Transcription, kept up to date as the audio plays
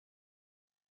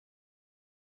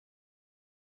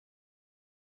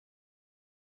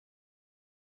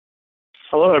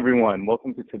Hello, everyone.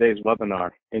 Welcome to today's webinar,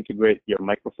 Integrate Your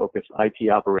Micro-Focus IT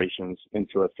Operations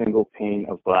into a Single Pane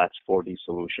of Glass 4D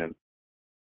Solution.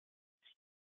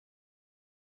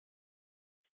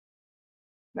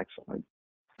 Next slide.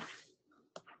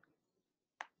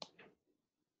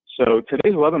 So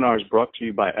today's webinar is brought to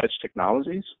you by Edge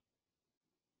Technologies.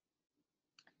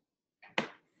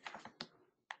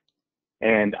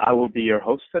 And I will be your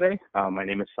host today. My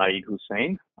name is Saeed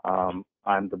Hussain.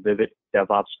 I'm the Vivid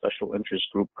DevOps Special Interest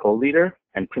Group co-leader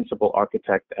and principal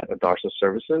architect at Adarsa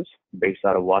Services, based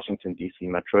out of Washington, D.C.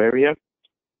 metro area.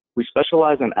 We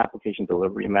specialize in application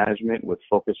delivery management with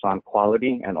focus on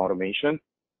quality and automation.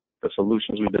 The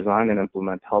solutions we design and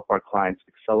implement help our clients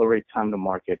accelerate time to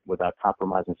market without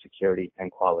compromising security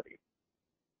and quality.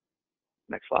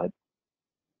 Next slide.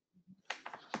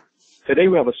 Today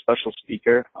we have a special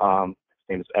speaker. His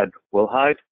name is Ed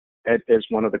Wilhide. Ed is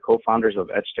one of the co-founders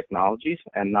of Edge Technologies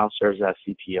and now serves as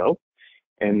CTO.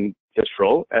 In this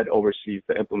role, Ed oversees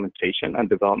the implementation and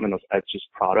development of Edge's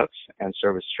products and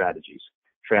service strategies,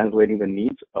 translating the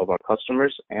needs of our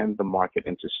customers and the market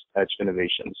into Edge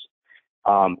innovations.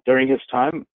 During his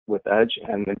time with Edge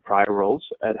and in prior roles,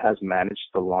 Ed has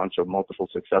managed the launch of multiple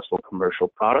successful commercial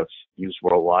products used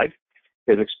worldwide.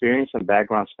 His experience and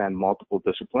background span multiple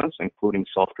disciplines, including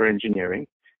software engineering,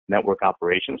 network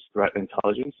operations, threat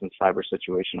intelligence, and cyber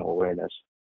situational awareness.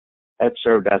 Ed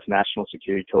served as National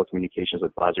Security Telecommunications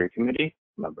Advisory Committee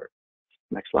member.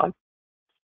 Next slide.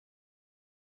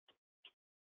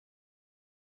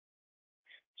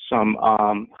 Some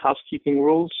housekeeping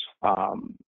rules.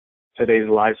 Today's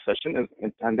live session is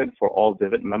intended for all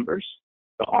Vivid members.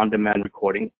 The on-demand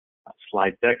recording,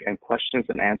 slide deck, and questions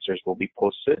and answers will be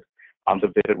posted on the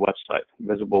Vivid website,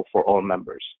 visible for all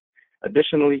members.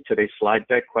 Additionally, today's slide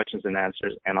deck, questions and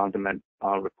answers, and on-demand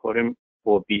recording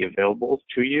will be available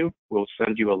to you. We'll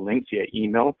send you a link via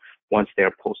email once they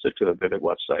are posted to the Vivid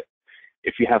website.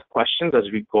 If you have questions as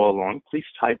we go along, please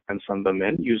type and send them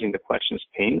in using the questions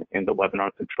pane in the webinar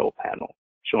control panel,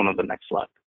 shown on the next slide.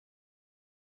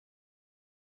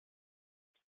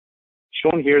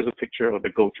 Shown here is a picture of the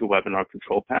GoToWebinar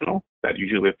control panel that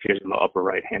usually appears in the upper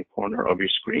right-hand corner of your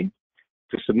screen.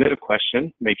 To submit a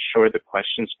question, make sure the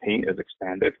questions pane is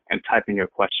expanded and type in your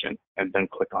question and then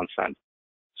click on send.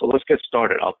 So let's get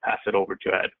started. I'll pass it over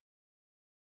to Ed.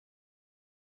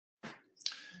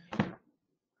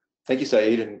 Thank you,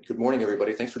 Saeed, and good morning,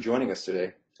 everybody. Thanks for joining us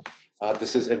today.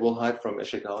 This is Ed Wilhide from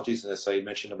Edge Technologies, and as Saeed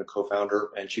mentioned, I'm the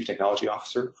co-founder and chief technology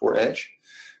officer for Edge.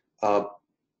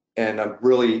 And I'm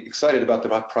really excited about the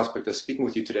prospect of speaking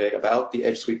with you today about the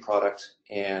Edge Suite product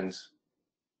and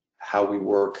how we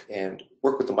work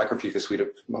with the Micro-Focus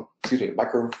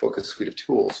suite of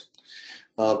tools.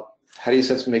 How do you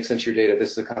make sense of your data?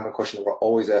 This is a common question that we're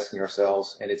always asking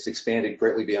ourselves, and it's expanded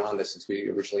greatly beyond this since we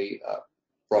originally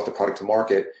brought the product to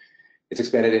market. It's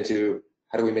expanded into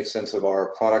how do we make sense of our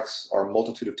products, our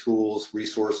multitude of tools,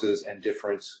 resources, and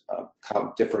different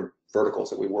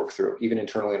verticals that we work through, even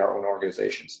internally in our own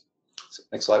organizations. So,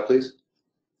 next slide, please.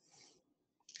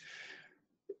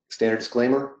 Standard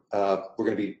disclaimer, we're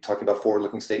going to be talking about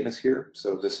forward-looking statements here.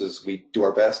 So we do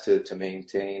our best to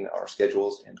maintain our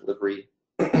schedules and delivery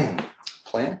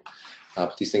plan.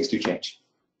 But these things do change.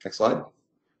 Next slide.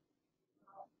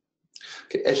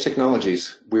 Okay, Edge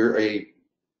Technologies. We're a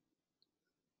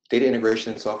data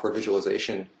integration and software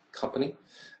visualization company.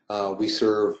 We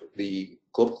serve the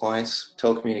global clients,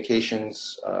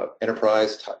 telecommunications,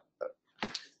 enterprise,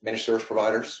 managed service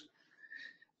providers.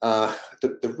 One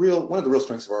of the real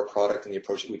strengths of our product and the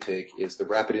approach that we take is the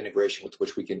rapid integration with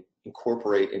which we can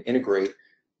incorporate and integrate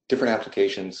different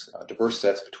applications, diverse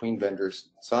sets between vendors,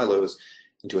 silos,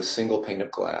 into a single pane of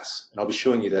glass. And I'll be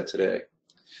showing you that today.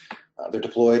 They're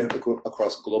deployed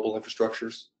across global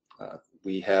infrastructures.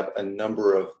 We have a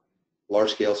number of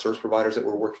large-scale service providers that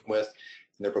we're working with,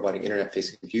 and they're providing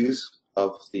internet-facing views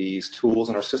of these tools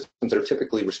and our systems that are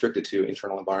typically restricted to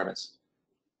internal environments.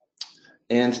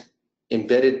 And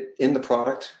embedded in the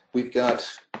product, we've got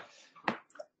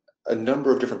a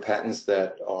number of different patents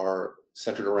that are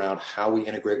centered around how we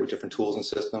integrate with different tools and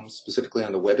systems, specifically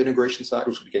on the web integration side,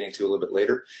 which we'll be getting into a little bit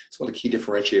later. It's one of the key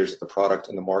differentiators of the product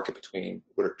and the market between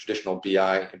what are traditional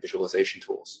BI and visualization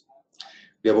tools.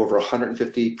 We have over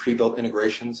 150 pre-built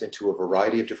integrations into a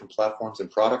variety of different platforms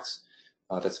and products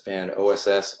that span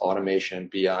OSS, automation,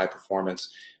 BI,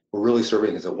 performance. We're really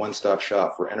serving as a one-stop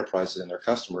shop for enterprises and their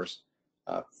customers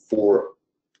for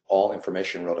all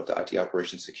information relative to IT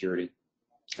operations, security,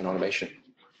 and automation.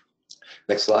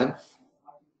 Next slide.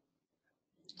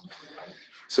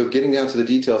 So getting down to the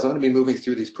details, I'm going to be moving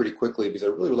through these pretty quickly because I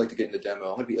really would like to get into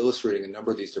demo. I'm going to be illustrating a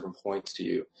number of these different points to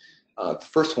you. The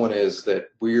first one is that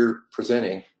we're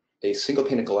presenting a single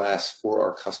pane of glass for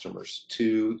our customers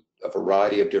to a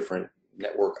variety of different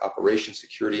network operations,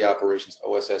 security operations,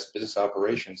 OSS, business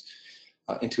operations,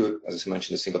 into, as I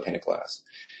mentioned, a single pane of glass.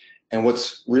 And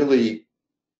what's really,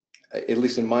 at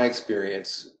least in my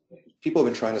experience, people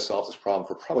have been trying to solve this problem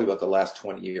for probably about the last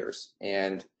 20 years.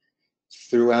 And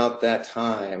throughout that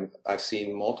time, I've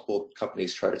seen multiple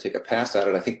companies try to take a pass at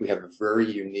it. I think we have a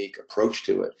very unique approach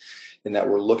to it in that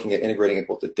we're looking at integrating it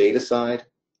both the data side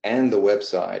and the web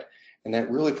side. And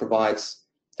that really provides,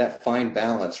 that fine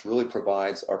balance really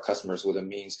provides our customers with a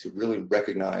means to really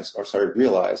recognize, or sorry,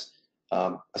 realize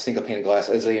a single pane of glass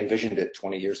as they envisioned it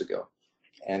 20 years ago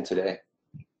and today.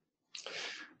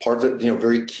 Part of it,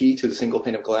 very key to the single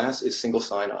pane of glass is single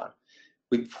sign-on.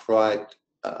 We provide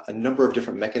a number of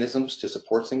different mechanisms to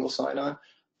support single sign-on,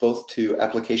 both to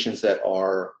applications that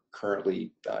are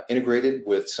currently integrated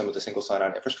with some of the single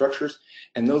sign-on infrastructures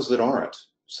and those that aren't.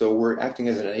 So we're acting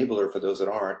as an enabler for those that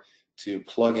aren't to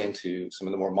plug into some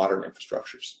of the more modern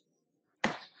infrastructures.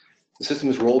 The system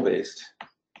is role-based,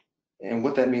 and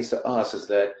what that means to us is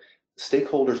that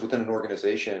stakeholders within an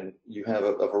organization, you have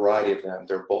a variety of them.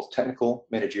 They're both technical,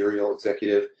 managerial,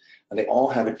 executive, and they all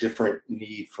have a different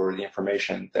need for the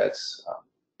information that's,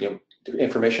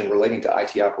 information relating to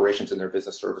IT operations and their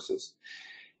business services.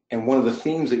 And one of the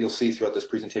themes that you'll see throughout this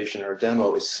presentation or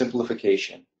demo is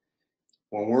simplification.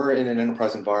 When we're in an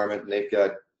enterprise environment and they've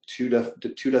got two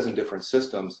dozen different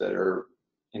systems that are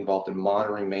involved in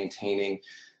monitoring, maintaining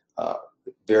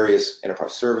various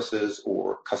enterprise services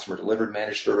or customer delivered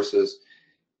managed services,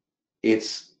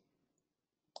 it's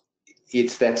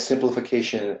that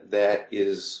simplification that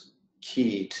is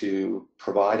key to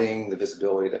providing the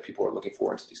visibility that people are looking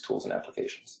for into these tools and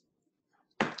applications.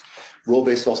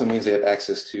 Role-based also means they have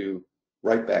access to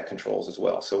write-back controls as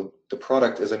well. So the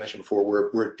product, as I mentioned before,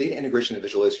 we're a data integration and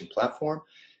visualization platform,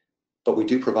 but we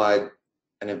do provide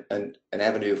an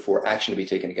avenue for action to be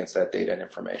taken against that data and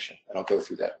information, and I'll go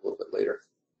through that a little bit later.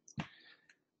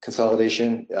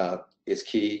 Consolidation is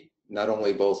key, not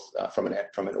only both from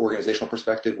an organizational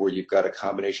perspective, where you've got a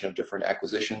combination of different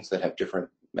acquisitions that have different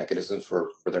mechanisms for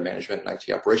their management and IT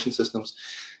operation systems,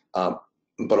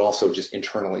 but also just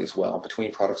internally as well,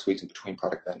 between product suites and between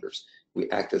product vendors. We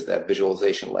act as that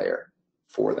visualization layer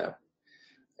for them.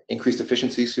 Increased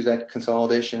efficiencies through that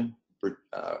consolidation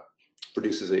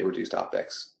produces a reduced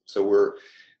OpEx. So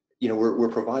we're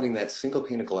providing that single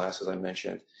pane of glass, as I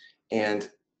mentioned, and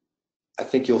I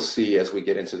think you'll see as we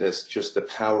get into this just the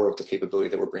power of the capability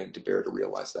that we're bringing to bear to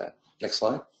realize that. Next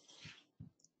slide.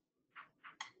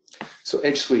 So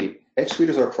Edge Suite. Edge Suite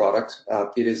is our product.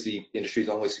 It is the industry's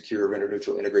only secure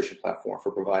vendor-neutral integration platform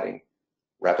for providing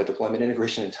rapid deployment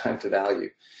integration and time to value.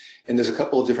 And there's a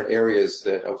couple of different areas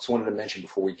that I just wanted to mention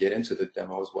before we get into the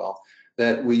demo as well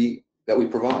that we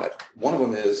provide. One of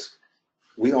them is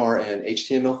we are an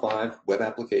HTML5 web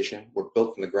application. We're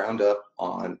built from the ground up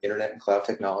on internet and cloud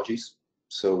technologies.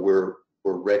 So we're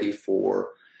ready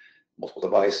for multiple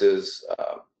devices,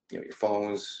 your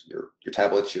phones, your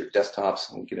tablets, your desktops,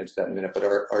 and we'll get into that in a minute, but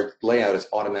our layout is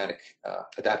automatic,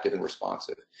 adaptive, and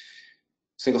responsive.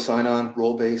 Single sign-on,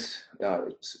 role-based,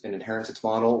 an inheritance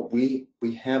model. We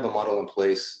have a model in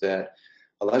place that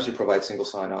allows you to provide single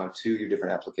sign-on to your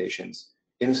different applications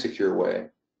in a secure way,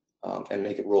 and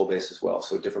make it role-based as well.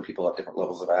 So different people have different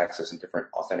levels of access and different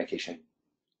authentication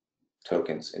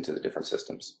tokens into the different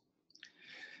systems.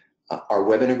 Our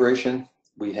web integration,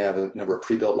 we have a number of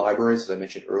pre-built libraries, as I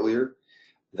mentioned earlier,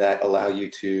 that allow you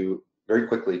to very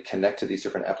quickly connect to these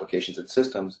different applications and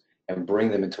systems and bring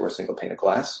them into our single pane of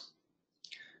glass.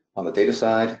 On the data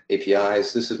side,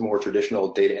 APIs, this is more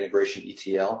traditional data integration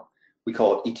ETL. We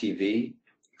call it ETV,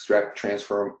 extract,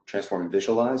 transform, and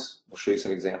visualize. We'll show you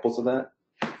some examples of that.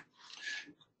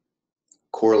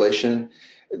 Correlation.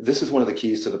 This is one of the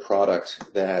keys to the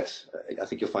product that I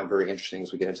think you'll find very interesting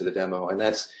as we get into the demo, and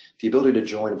that's the ability to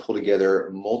join and pull together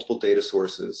multiple data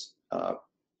sources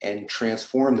and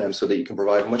transform them so that you can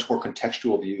provide much more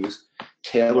contextual views,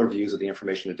 tailored views of the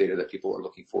information and data that people are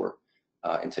looking for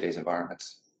in today's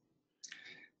environments.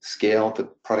 Scale, the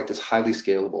product is highly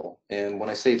scalable, and when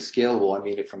I say it's scalable, I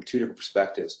mean it from two different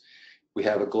perspectives. We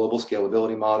have a global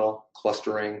scalability model,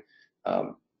 clustering,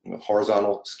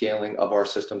 horizontal scaling of our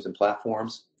systems and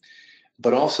platforms,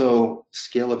 but also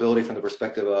scalability from the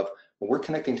perspective of when we're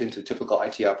connecting into typical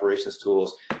IT operations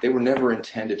tools, they were never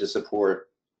intended to support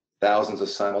thousands of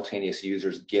simultaneous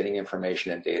users getting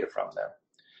information and data from them.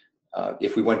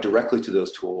 If we went directly to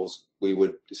those tools, we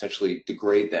would essentially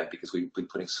degrade them because we'd be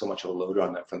putting so much of a load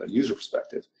on them from the user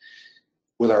perspective.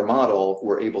 With our model,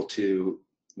 we're able to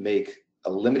make a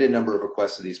limited number of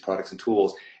requests of these products and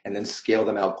tools and then scale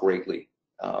them out greatly.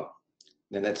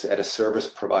 And that's at a service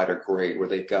provider grade where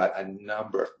they've got a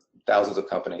number of thousands of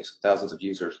companies, thousands of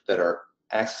users that are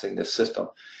accessing this system.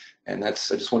 And I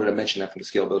just wanted to mention that from the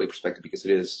scalability perspective because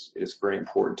it is very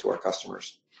important to our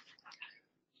customers.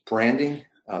 Branding,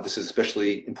 this is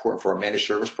especially important for our managed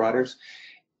service providers.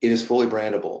 It is fully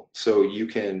brandable, so you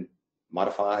can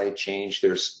modify, change.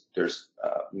 There's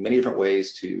many different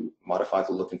ways to modify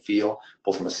the look and feel,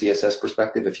 both from a CSS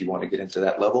perspective, if you want to get into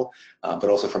that level, but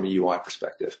also from a UI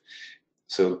perspective.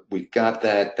 So we've got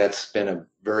that. That's been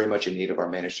very much in need of our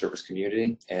managed service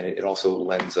community, and it also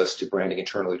lends us to branding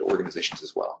internally to organizations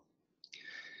as well.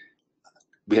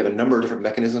 We have a number of different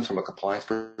mechanisms from a compliance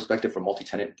perspective for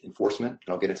multi-tenant enforcement,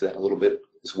 and I'll get into that in a little bit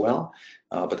as well,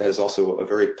 but that is also a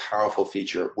very powerful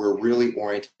feature. We're really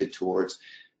oriented towards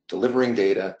delivering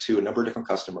data to a number of different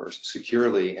customers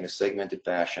securely in a segmented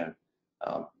fashion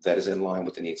that is in line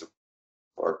with the needs of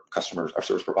our customers, our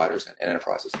service providers, and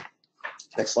enterprises.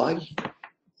 Next slide.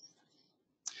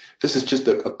 This is just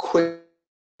a quick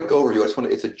overview.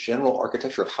 It's a general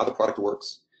architecture of how the product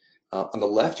works. On the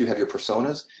left, you have your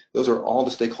personas. Those are all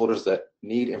the stakeholders that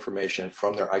need information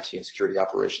from their IT and security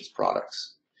operations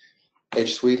products.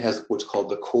 Edge Suite has what's called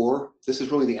the core. This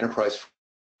is really the enterprise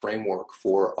framework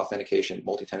for authentication,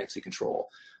 multi-tenancy control,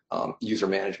 user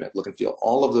management, look and feel.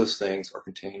 All of those things are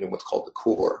contained in what's called the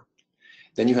core.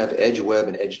 Then you have Edge Web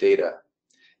and Edge Data.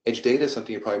 Edge Data is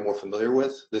something you're probably more familiar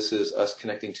with. This is us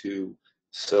connecting to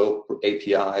SOAP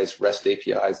APIs, REST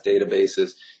APIs,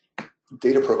 databases,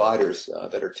 data providers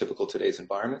that are typical today's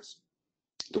environments.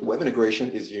 The web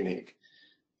integration is unique.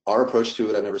 Our approach to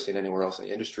it, I've never seen anywhere else in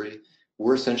the industry.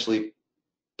 We're essentially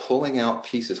pulling out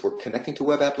pieces. We're connecting to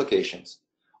web applications,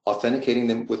 authenticating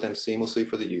them with them seamlessly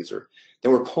for the user.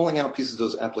 Then we're pulling out pieces of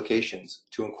those applications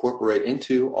to incorporate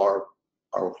into our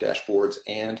dashboards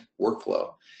and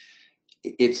workflow.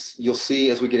 You'll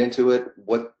see as we get into it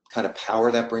what kind of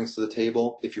power that brings to the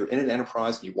table. If you're in an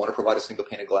enterprise and you want to provide a single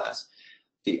pane of glass,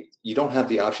 you don't have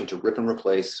the option to rip and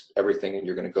replace everything and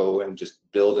you're going to go and just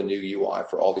build a new UI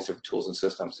for all these different tools and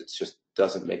systems. It just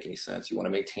doesn't make any sense. You want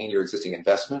to maintain your existing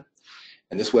investment,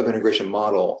 and this web integration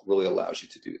model really allows you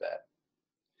to do that.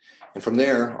 And from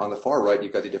there, on the far right,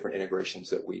 you've got the different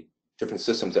integrations different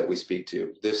systems that we speak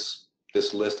to. This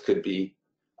list could be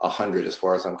 100 as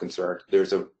far as I'm concerned.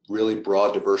 There's a really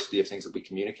broad diversity of things that we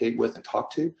communicate with and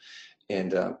talk to,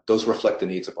 and those reflect the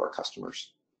needs of our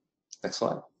customers. Next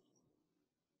slide.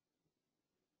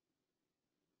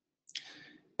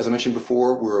 As I mentioned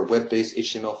before, we're a web-based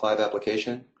HTML5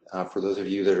 application. For those of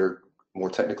you that are more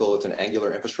technical, it's an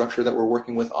Angular infrastructure that we're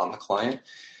working with on the client.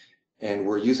 And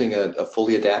we're using a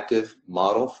fully adaptive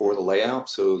model for the layout,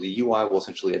 so the UI will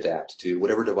essentially adapt to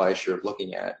whatever device you're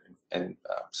looking at and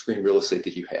screen real estate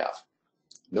that you have.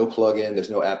 No plugin,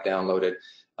 there's no app downloaded.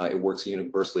 It works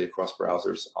universally across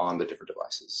browsers on the different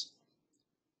devices.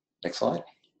 Next slide.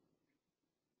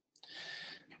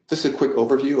 This is a quick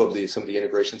overview of some of the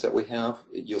integrations that we have.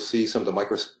 You'll see some of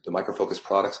the Micro Focus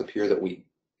products up here that we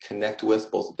connect with,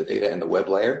 both the data and the web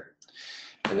layer.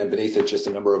 And then beneath it, just a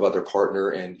number of other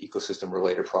partner and ecosystem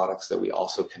related products that we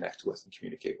also connect with and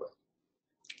communicate with.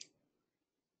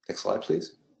 Next slide,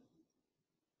 please.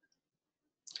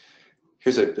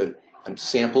 Here's a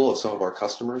sample of some of our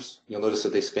customers. You'll notice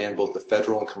that they span both the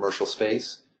federal and commercial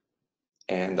space.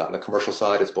 And on the commercial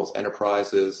side, it's both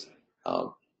enterprises,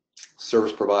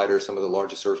 service providers, some of the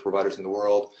largest service providers in the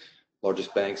world,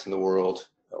 largest banks in the world.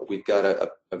 We've got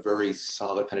a very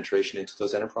solid penetration into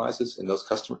those enterprises and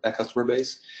that customer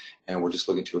base, and we're just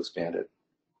looking to expand it.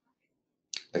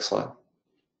 Next slide.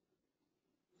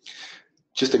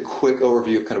 Just a quick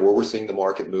overview of kind of where we're seeing the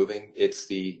market moving. It's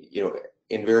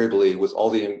invariably with all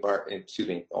the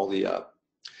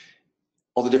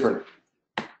different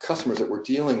customers that we're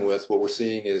dealing with, what we're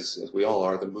seeing is, as we all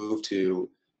are, the move to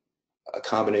a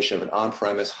combination of an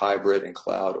on-premise, hybrid, and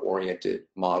cloud-oriented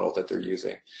model that they're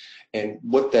using. And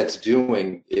what that's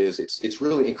doing is it's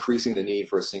really increasing the need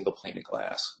for a single pane of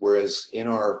glass. Whereas in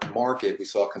our market, we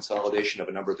saw consolidation of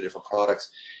a number of the different products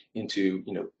into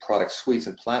product suites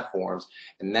and platforms,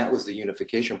 and that was the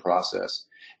unification process.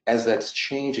 As that's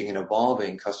changing and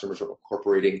evolving, customers are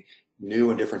incorporating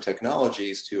new and different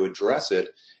technologies to address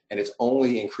it, and it's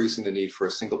only increasing the need for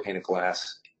a single pane of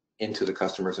glass into the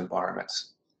customer's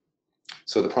environments.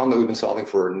 So the problem that we've been solving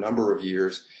for a number of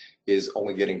years is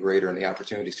only getting greater, and the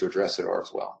opportunities to address it are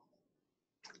as well.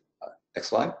 Next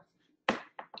slide.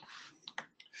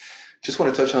 Just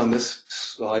want to touch on this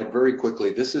slide very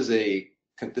quickly. This is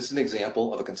an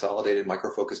example of a consolidated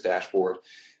Micro Focus dashboard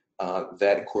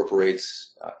that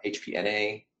incorporates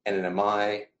HPNA,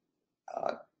 NNMI,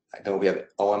 then we have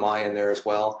OMI in there as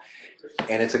well.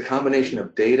 And it's a combination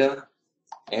of data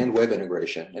and web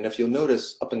integration. And if you'll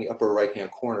notice up in the upper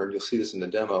right-hand corner, you'll see this in the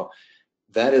demo,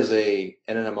 that is a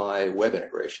NNMI web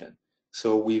integration.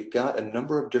 So we've got a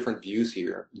number of different views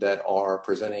here that are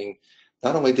presenting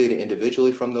not only data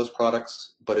individually from those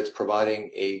products, but it's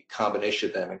providing a combination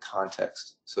of them in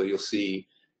context. So you'll see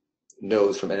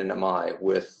nodes from NNMI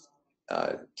with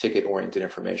ticket-oriented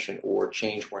information or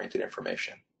change-oriented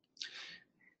information.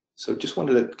 So just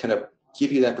wanted to kind of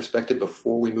give you that perspective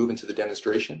before we move into the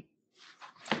demonstration.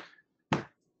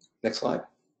 Next slide.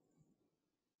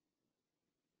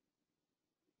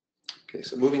 Okay,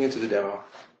 so moving into the demo.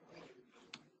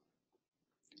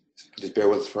 Just bear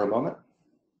with us for a moment.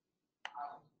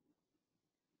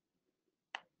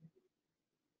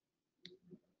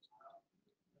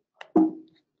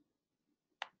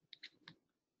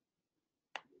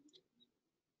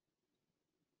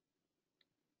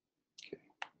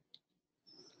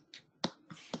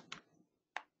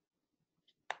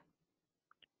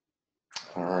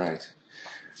 All right.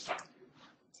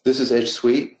 This is Edge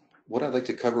Suite. What I'd like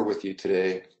to cover with you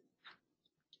today,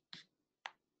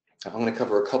 I'm going to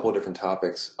cover a couple of different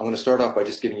topics. I'm going to start off by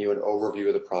just giving you an overview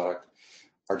of the product,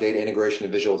 our data integration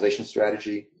and visualization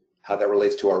strategy, how that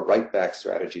relates to our write-back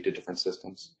strategy to different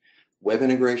systems, web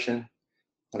integration.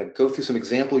 I'm going to go through some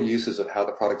example uses of how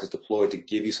the product is deployed to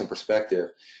give you some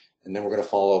perspective, and then we're going to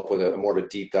follow up with a more of a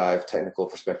deep dive technical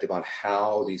perspective on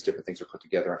how these different things are put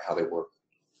together and how they work.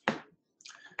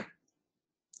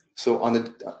 So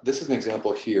this is an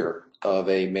example here of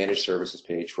a managed services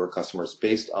page for customers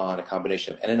based on a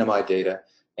combination of NNMI data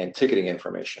and ticketing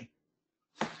information.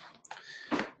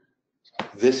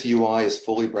 This UI is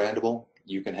fully brandable.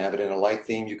 You can have it in a light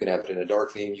theme, you can have it in a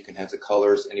dark theme, you can have the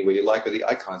colors any way you like, or the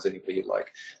icons any way you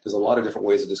like. There's a lot of different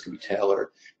ways that this can be tailored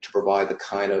to provide the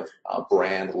kind of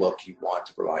brand look you want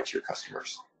to provide to your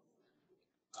customers.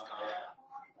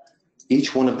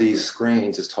 Each one of these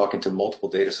screens is talking to multiple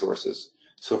data sources.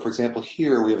 So for example,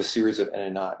 here we have a series of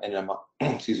NNMI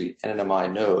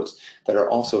nodes that are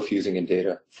also fusing in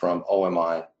data from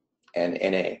OMI and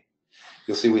NA.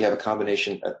 You'll see we have a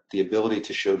combination of the ability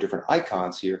to show different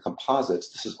icons here, composites.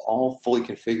 This is all fully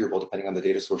configurable depending on the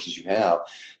data sources you have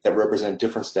that represent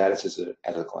different statuses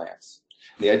at a glance.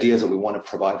 The idea is that we want to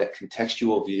provide that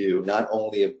contextual view not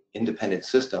only of independent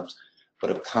systems,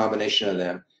 but of a combination of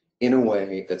them in a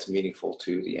way that's meaningful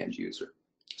to the end user.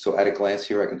 So at a glance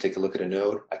here, I can take a look at a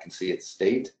node, I can see its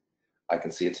state, I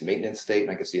can see its maintenance state,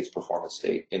 and I can see its performance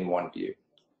state in one view.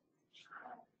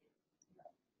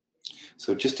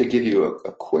 So just to give you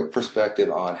a quick perspective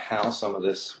on how some of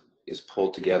this is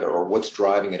pulled together or what's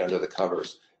driving it under the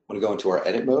covers, I'm going to go into our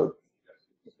edit mode.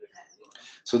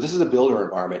 So this is a builder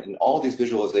environment, and all these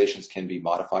visualizations can be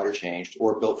modified or changed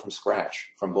or built from scratch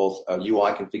from both a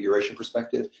UI configuration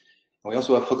perspective. And we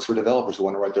also have hooks for developers who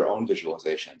want to write their own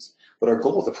visualizations. But our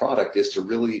goal with the product is to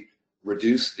really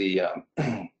reduce the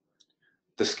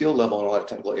skill level in a lot of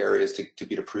technical areas to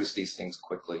produce these things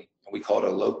quickly. And we call it a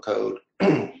low-code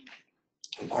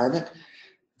environment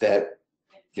that,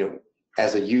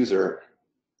 as a user,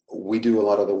 we do a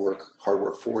lot of the work, hard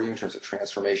work for you in terms of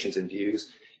transformations and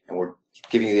views, and we're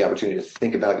giving you the opportunity to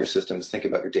think about your systems, think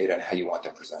about your data, and how you want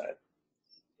them presented.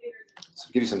 So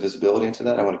to give you some visibility into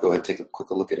that, I want to go ahead and take a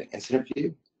quick look at an incident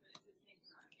view.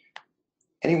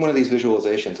 Any one of these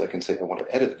visualizations, I can say I want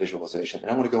to edit the visualization, and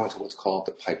I want to go into what's called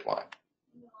the pipeline.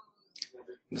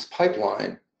 And this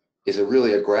pipeline is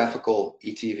really a graphical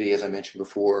ETV, as I mentioned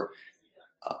before,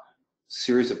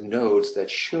 series of nodes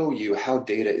that show you how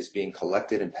data is being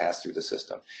collected and passed through the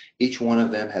system. Each one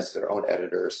of them has their own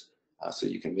editors, so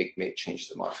you can make changes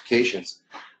and modifications.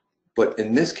 But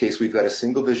in this case, we've got a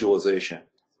single visualization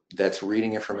that's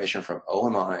reading information from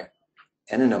OMI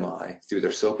and NNMI through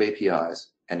their SOAP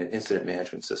APIs and an incident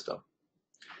management system.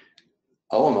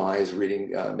 OMI is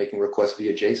reading, making requests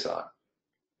via JSON.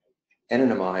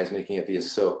 NNMI is making it via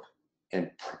SOAP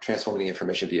and transforming the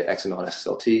information via XML and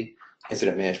SSLT.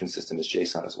 Incident management system is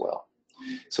JSON as well.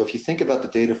 So if you think about the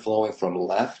data flowing from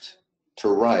left to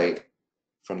right,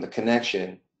 from the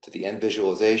connection to the end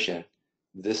visualization,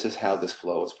 this is how this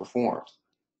flow is performed.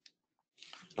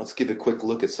 Let's give a quick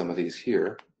look at some of these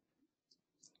here.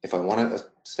 If I want to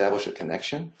establish a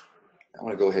connection, I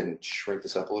want to go ahead and shrink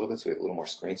this up a little bit so we have a little more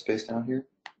screen space down here.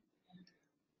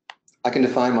 I can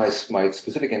define my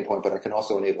specific endpoint, but I can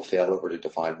also enable failover to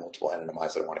define multiple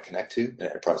NNMIs that I want to connect to in an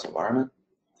enterprise environment.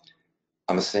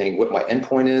 I'm saying what my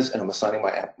endpoint is, and I'm assigning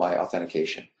my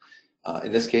authentication.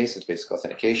 In this case, it's basic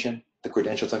authentication. The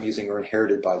credentials I'm using are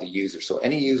inherited by the user. So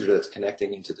any user that's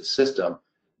connecting into the system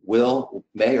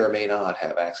may or may not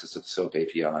have access to the SOAP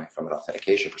API from an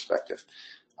authentication perspective.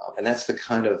 And that's the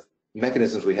kind of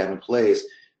mechanisms we have in place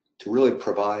to really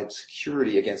provide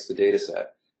security against the data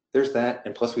set. There's that,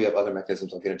 and plus we have other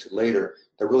mechanisms I'll get into later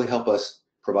that really help us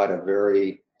provide a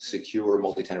very secure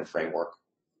multi-tenant framework.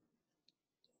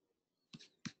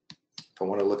 If I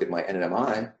want to look at my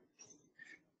NMI,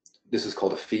 this is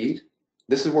called a feed.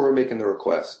 This is where we're making the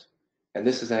request. And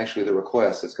this is actually the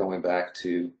request that's going back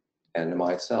to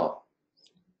NMI itself.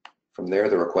 From there,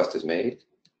 the request is made.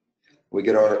 We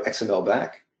get our XML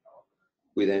back.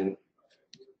 We then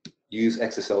use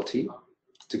XSLT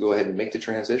to go ahead and make the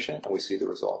transition, and we see the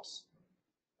results.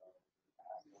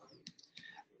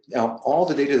 Now, all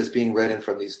the data that's being read in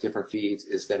from these different feeds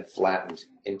is then flattened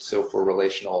for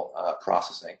relational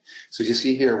processing. So as you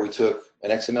see here, we took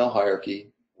an XML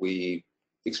hierarchy, we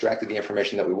extracted the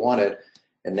information that we wanted,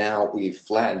 and now we've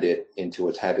flattened it into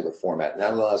a tabular format. And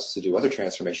that allows us to do other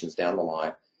transformations down the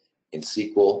line in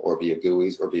SQL or via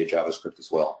GUIs or via JavaScript as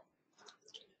well.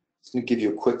 Just going to give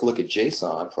you a quick look at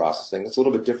JSON processing. It's a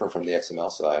little bit different from the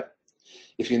XML side.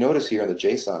 If you notice here on the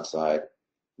JSON side,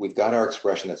 we've got our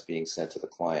expression that's being sent to the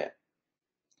client.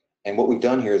 And what we've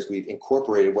done here is we've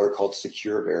incorporated what are called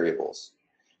secure variables.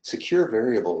 Secure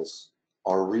variables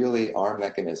are really our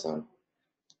mechanism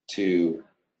to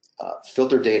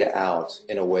filter data out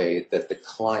in a way that the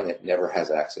client never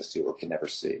has access to or can never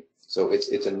see. So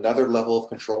it's another level of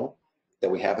control that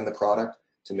we have in the product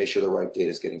to make sure the right data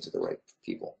is getting to the right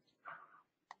people.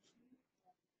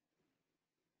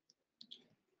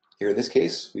 Here in this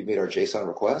case, we've made our JSON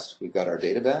request. We've got our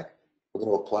data back. We're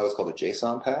going to apply what's called a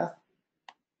JSON path.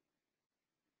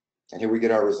 And here we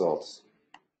get our results.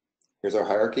 Here's our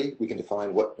hierarchy. We can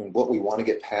define what we want to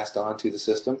get passed on to the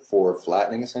system for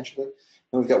flattening, essentially.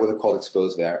 And we've got what are called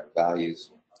exposed values.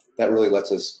 That really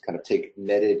lets us kind of take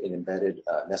netted and embedded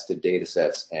nested data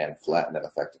sets and flatten them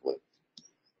effectively.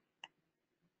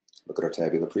 Look at our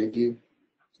tabular preview.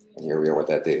 And here we are with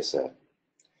that data set.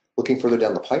 Looking further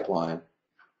down the pipeline,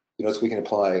 you notice we can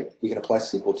apply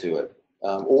SQL to it,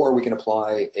 or we can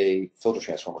apply a filter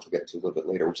transform, which we'll get to a little bit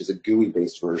later, which is a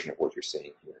GUI-based version of what you're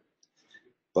seeing here.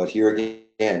 But here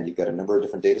again, you've got a number of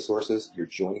different data sources. You're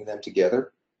joining them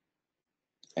together,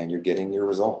 and you're getting your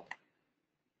result.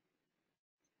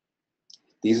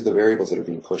 These are the variables that are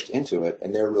being pushed into it,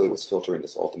 and they're really what's filtering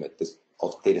this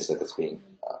data set that's being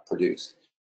produced.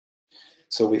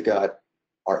 So we've got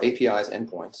our APIs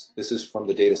endpoints. This is from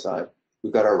the data side.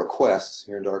 We've got our requests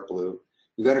here in dark blue.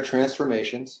 We've got our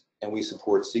transformations, and we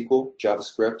support SQL,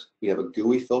 JavaScript. We have a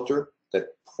GUI filter that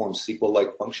performs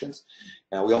SQL-like functions.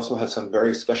 Now we also have some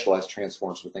very specialized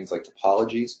transforms for things like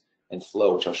topologies and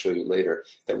flow, which I'll show you later,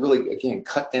 that really, again,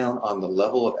 cut down on the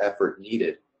level of effort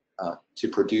needed to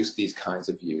produce these kinds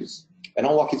of views. And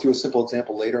I'll walk you through a simple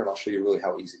example later, and I'll show you really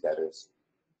how easy that is.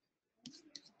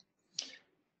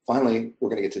 Finally, we're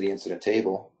going to get to the incident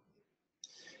table.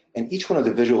 And each one of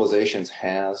the visualizations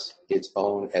has its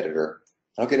own editor.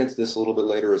 I'll get into this a little bit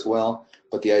later as well,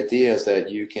 but the idea is that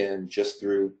you can, just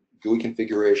through GUI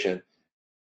configuration,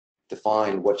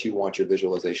 define what you want your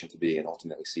visualization to be and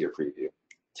ultimately see your preview.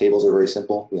 Tables are very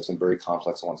simple. We have some very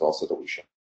complex ones also that we show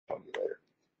you later.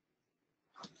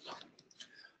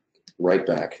 Write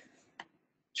back.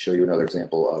 Show you another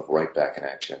example of write back in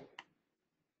action.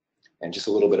 And just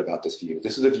a little bit about this view.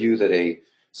 This is a view that a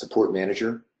support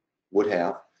manager would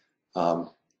have.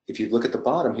 If you look at the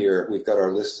bottom here, we've got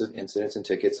our list of incidents and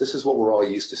tickets. This is what we're all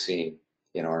used to seeing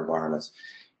in our environments.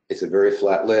 It's a very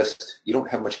flat list. You don't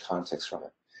have much context from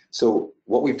it. So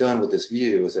what we've done with this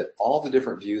view is that all the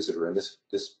different views that are in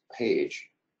this page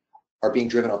are being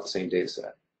driven off the same data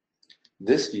set.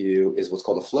 This view is what's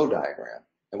called a flow diagram.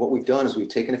 And what we've done is we've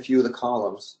taken a few of the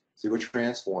columns through a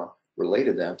transform,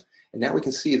 related them, and now we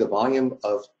can see the volume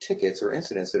of tickets or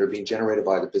incidents that are being generated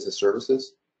by the business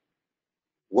services,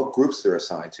 what groups they're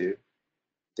assigned to,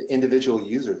 the individual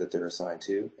user that they're assigned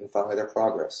to, and finally their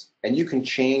progress. And you can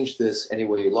change this any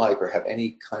way you like or have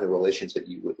any kind of relations that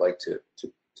you would like to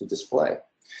display.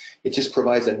 It just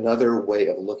provides another way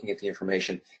of looking at the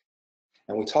information.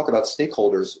 And we talk about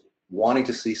stakeholders wanting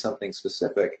to see something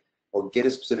specific or get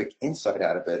a specific insight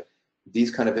out of it.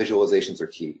 These kind of visualizations are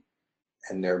key.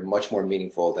 And they're much more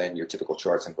meaningful than your typical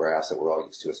charts and graphs that we're all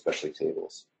used to, especially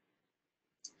tables.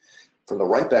 From the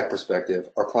write-back perspective,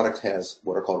 our product has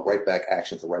what are called write-back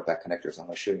actions or write-back connectors. I'm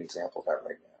going to show you an example of that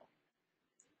right now.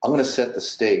 I'm going to set the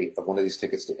state of one of these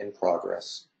tickets to in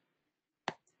progress.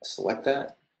 I select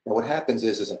that. And what happens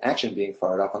is there's an action being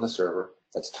fired off on the server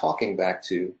that's talking back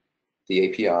to the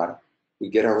API. We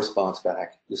get our response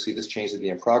back. You'll see this change to be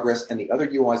in progress. And the other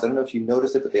UIs, I don't know if you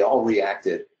noticed it, but they all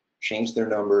reacted, changed their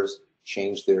numbers,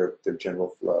 changed their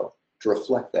general flow to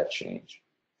reflect that change.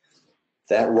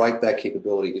 That write-back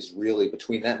capability is really,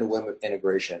 between that and the web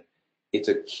integration, it's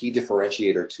a key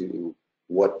differentiator to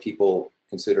what people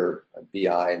consider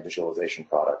BI and visualization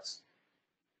products.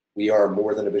 We are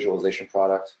more than a visualization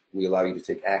product. We allow you to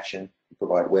take action,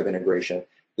 provide web integration.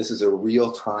 This is a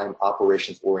real-time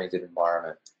operations-oriented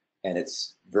environment, and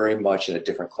it's very much in a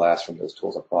different class from those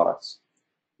tools and products.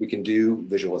 We can do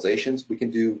visualizations. We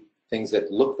can do things that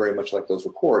look very much like those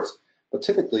reports, but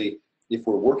typically, if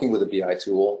we're working with a BI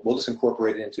tool, we'll just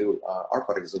incorporate it into our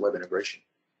product as a web integration.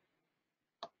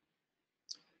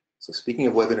 So speaking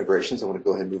of web integrations, I want to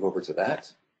go ahead and move over to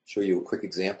that, show you a quick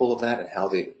example of that and how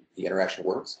the interaction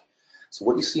works. So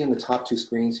what you see in the top two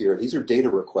screens here, these are data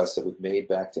requests that we've made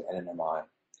back to NNMI.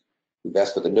 We've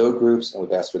asked for the node groups and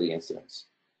we've asked for the incidents.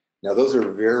 Now those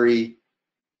are very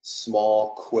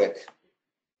small, quick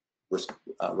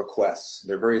requests.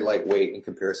 They're very lightweight in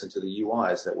comparison to the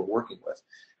UIs that we're working with.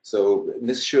 So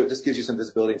this gives you some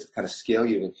visibility into the kind of scale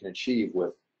you can achieve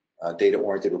with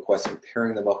data-oriented requests and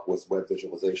pairing them up with web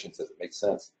visualizations if it makes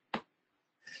sense.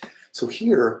 So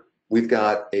here we've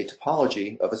got a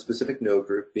topology of a specific node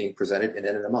group being presented in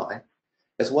NNMI,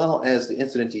 as well as the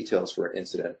incident details for an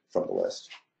incident from the list.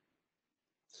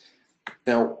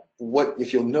 Now,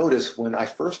 if you'll notice, when I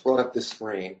first brought up this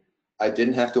screen, I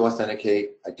didn't have to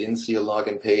authenticate. I didn't see a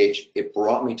login page. It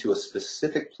brought me to a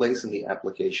specific place in the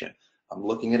application. I'm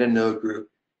looking at a node group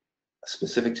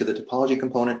specific to the topology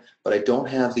component, but I don't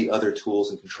have the other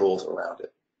tools and controls around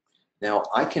it. Now,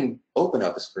 I can open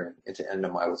up a screen into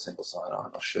NNMI with single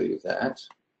sign-on. I'll show you that.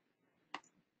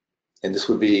 And this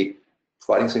would be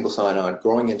providing single sign-on,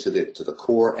 going into the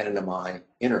core NNMI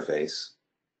interface,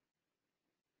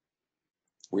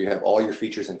 where you have all your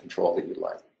features and control that you'd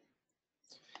like.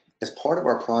 As part of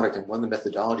our product, and one of the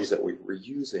methodologies that we're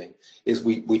using is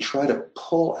we try to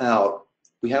pull out,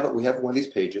 we have one of these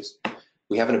pages,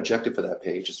 we have an objective for that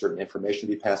page, a certain information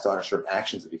to be passed on or certain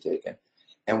actions to be taken,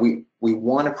 and we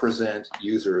want to present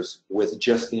users with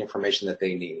just the information that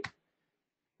they need.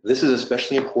 This is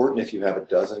especially important if you have a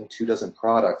dozen, 2 dozen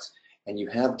products, and you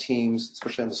have teams,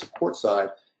 especially on the support side,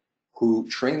 who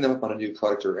training them up on a new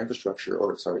product or infrastructure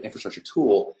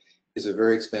tool is a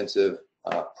very expensive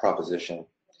proposition.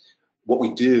 What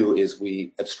we do is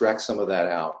we abstract some of that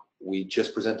out. We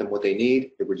just present them what they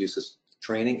need. It reduces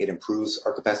training. It improves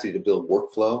our capacity to build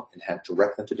workflow and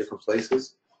direct them to different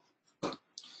places.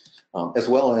 As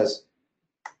well as,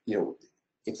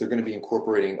 if they're going to be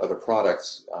incorporating other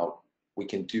products, we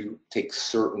can take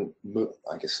certain,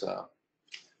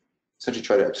 essentially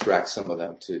try to abstract some of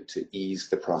them to ease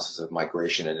the process of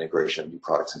migration and integration of new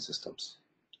products and systems.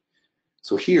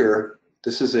 So here,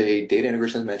 this is a data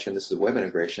integration as mentioned. This is a web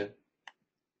integration.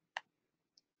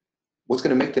 What's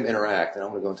going to make them interact, and I'm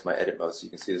going to go into my edit mode so you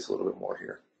can see this a little bit more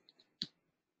here,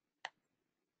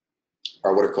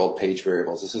 are what are called page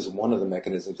variables. This is one of the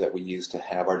mechanisms that we use to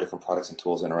have our different products and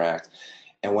tools interact.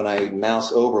 And when I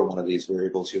mouse over one of these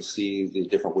variables, you'll see the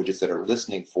different widgets that are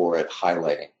listening for it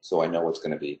highlighting, so I know what's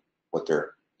going to be what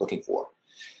they're looking for.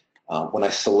 When I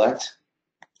select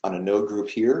on a node group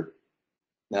here,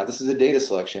 now this is a data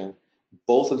selection,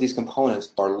 both of these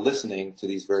components are listening to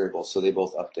these variables, so they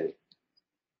both update.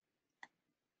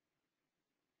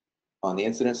 On the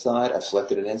incident side, I've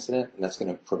selected an incident, and that's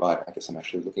going to provide, I guess I'm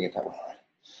actually looking at that one.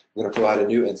 I'm going to provide a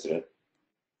new incident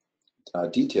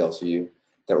details for you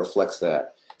that reflects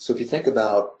that. So if you think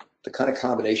about the kind of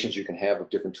combinations you can have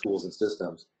of different tools and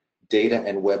systems, data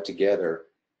and web together,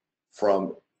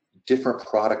 from different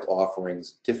product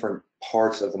offerings, different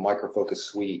parts of the Micro Focus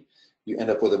suite, you end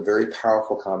up with a very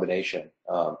powerful combination.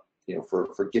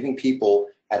 For giving people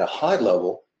at a high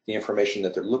level the information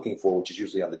that they're looking for, which is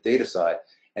usually on the data side,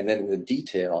 and then in the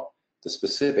detail, the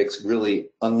specifics, really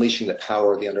unleashing the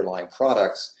power of the underlying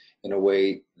products in a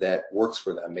way that works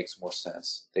for them, makes more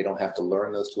sense. They don't have to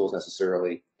learn those tools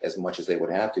necessarily as much as they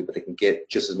would have to, but they can get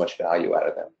just as much value out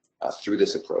of them through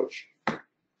this approach.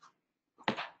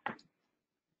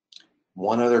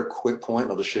 One other quick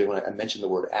point, I'll just show you when I mentioned the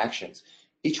word actions.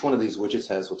 Each one of these widgets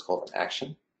has what's called an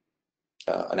action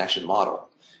model.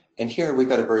 And here we've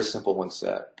got a very simple one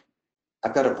set.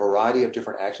 I've got a variety of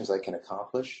different actions I can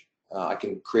accomplish. I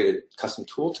can create a custom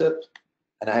tooltip,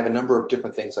 and I have a number of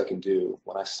different things I can do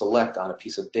when I select on a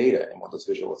piece of data in one of those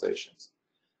visualizations.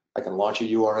 I can launch a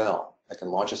URL. I can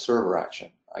launch a server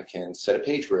action. I can set a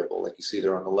page variable like you see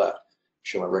there on the left,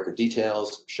 show my record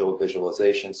details, show a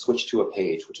visualization, switch to a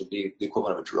page, which would be the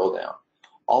equivalent of a drill down.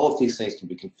 All of these things can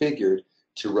be configured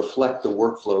to reflect the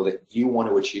workflow that you want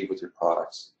to achieve with your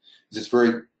products. It's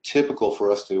very typical for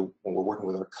us to, when we're working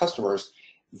with our customers,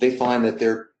 they find that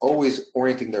they're always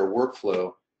orienting their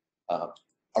workflow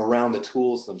around the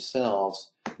tools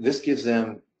themselves. This gives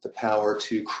them the power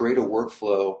to create a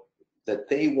workflow that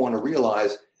they want to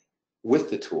realize with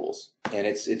the tools. And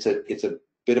it's a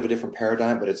bit of a different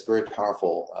paradigm, but it's very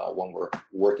powerful when we're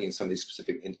working in some of these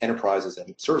specific enterprises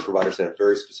and service providers that have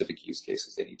very specific use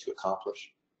cases they need to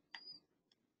accomplish.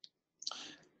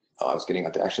 I was getting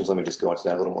onto actions. Let me just go into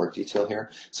that in a little more detail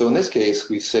here. So in this case,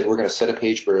 we've said we're going to set a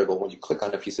page variable when you click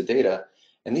on a piece of data.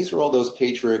 And these are all those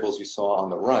page variables you saw on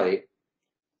the right.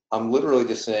 I'm literally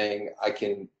just saying I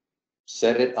can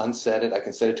set it, unset it. I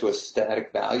can set it to a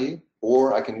static value,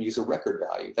 or I can use a record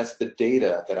value. That's the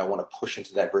data that I want to push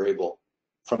into that variable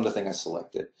from the thing I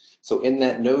selected. So in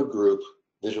that node group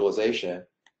visualization,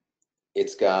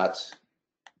 it's got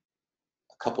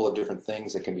a couple of different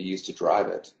things that can be used to drive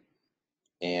it.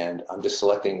 And I'm just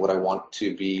selecting what I want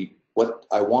to be, what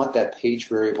I want that page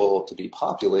variable to be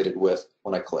populated with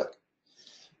when I click.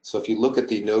 So if you look at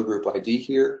the node group ID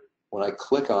here, when I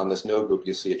click on this node group,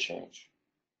 you'll see a change.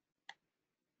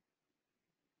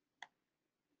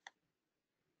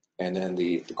 And then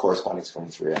the corresponding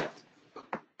forms react.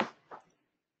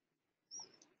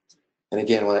 And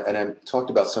again, and I talked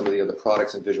about some of the other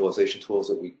products and visualization tools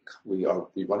that we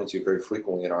run into very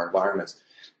frequently in our environments.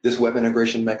 This web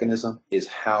integration mechanism is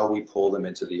how we pull them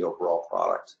into the overall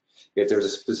product. If there's a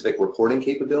specific reporting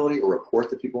capability or report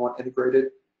that people want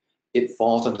integrated, it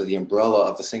falls under the umbrella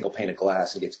of the single pane of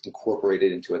glass and gets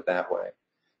incorporated into it that way.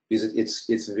 Because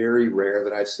it's very rare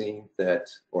that I've seen that,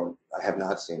 or I have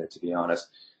not seen it to be honest,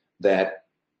 that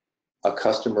a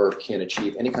customer can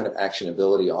achieve any kind of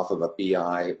actionability off of a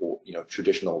BI or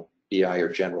traditional BI or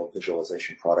general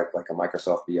visualization product like a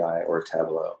Microsoft BI or a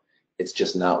Tableau. It's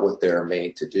just not what they're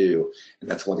made to do, and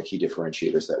that's one of the key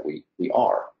differentiators that we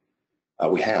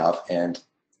have, and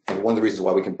one of the reasons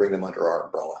why we can bring them under our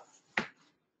umbrella.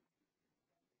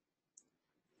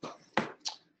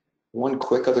 One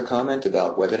quick other comment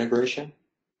about web integration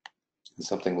and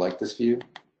something like this view.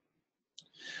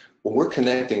 When we're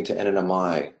connecting to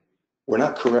NNMI, we're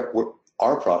not correct.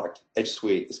 Our product, Edge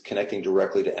Suite, is connecting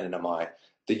directly to NNMI.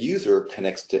 The user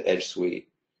connects to Edge Suite.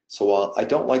 So while I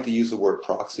don't like to use the word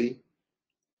proxy,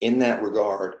 in that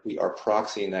regard, we are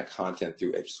proxying that content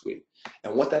through Edge Suite.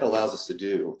 And what that allows us to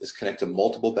do is connect to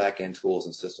multiple back-end tools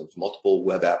and systems, multiple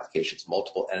web applications,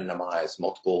 multiple NNMIs,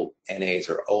 multiple NAs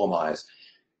or OMIs,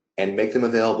 and make them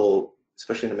available,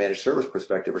 especially in a managed service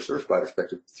perspective or service provider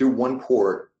perspective, through one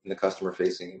port in the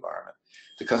customer-facing environment.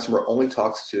 The customer only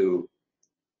talks to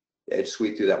Edge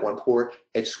Suite through that one port.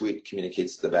 Edge Suite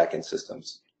communicates to the back-end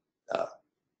systems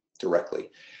directly,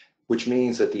 which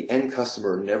means that the end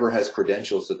customer never has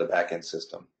credentials to the back-end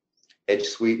system. Edge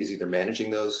Suite is either managing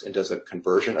those and does a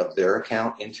conversion of their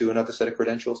account into another set of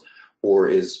credentials, or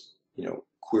is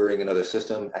querying another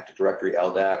system, Active Directory,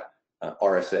 LDAP,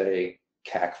 RSA,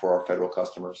 CAC for our federal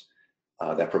customers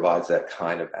that provides that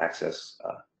kind of access.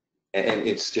 And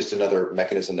it's just another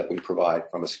mechanism that we provide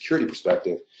from a security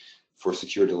perspective for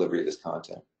secure delivery of this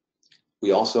content.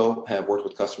 We also have worked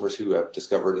with customers who have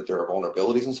discovered that there are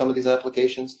vulnerabilities in some of these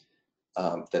applications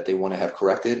that they want to have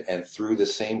corrected, and through the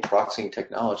same proxying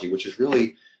technology, which is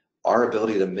really our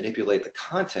ability to manipulate the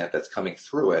content that's coming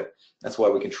through it. That's why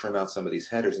we can trim out some of these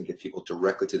headers and get people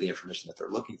directly to the information that they're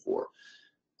looking for.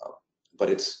 But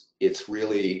it's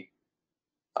really,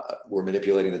 we're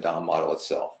manipulating the DOM model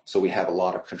itself. So we have a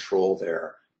lot of control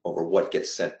there over what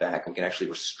gets sent back. We can actually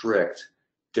restrict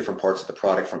different parts of the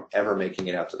product from ever making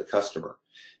it out to the customer.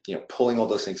 Pulling all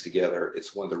those things together,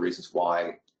 it's one of the reasons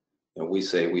why we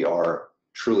say we are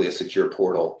truly a secure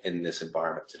portal in this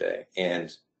environment today.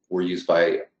 And we're used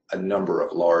by a number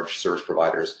of large service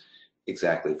providers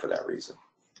exactly for that reason.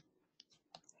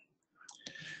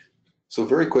 So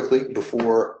very quickly,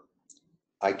 before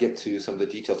I get to some of the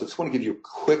details, I just want to give you a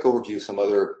quick overview of some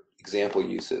other example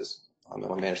uses. I'm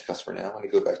a managed customer now. Let me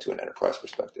go back to an enterprise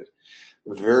perspective.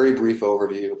 Very brief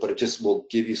overview, but it just will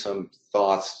give you some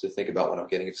thoughts to think about when I'm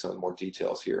getting into some more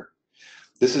details here.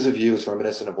 This is a view that's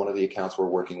reminiscent of one of the accounts we're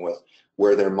working with,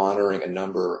 where they're monitoring a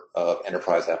number of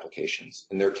enterprise applications.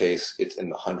 In their case, it's in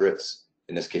the hundreds.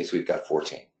 In this case, we've got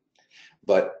 14.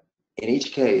 But in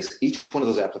each case, each one of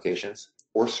those applications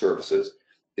or services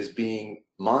is being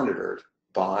monitored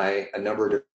by a number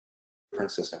of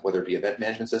different systems, whether it be event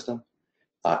management system,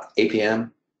 APM,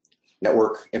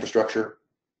 network infrastructure,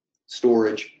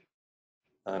 storage.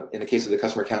 In the case of the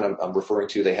customer account I'm referring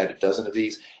to, they had a dozen of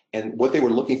these, and what they were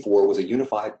looking for was a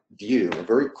unified view, a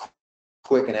very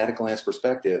quick and at-a-glance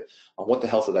perspective on what the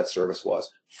health of that service was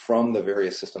from the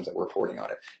various systems that were reporting on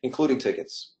it, including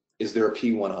tickets. Is there a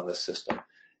P1 on this system?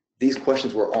 These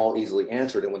questions were all easily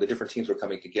answered, and when the different teams were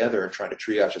coming together and trying to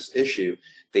triage this issue,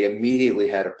 they immediately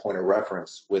had a point of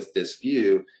reference with this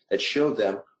view that showed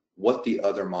them what the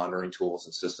other monitoring tools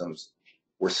and systems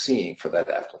were seeing for that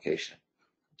application.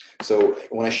 So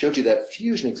when I showed you that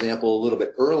Fusion example a little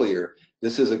bit earlier,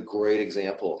 this is a great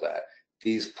example of that.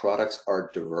 These products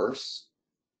are diverse.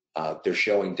 They're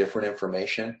showing different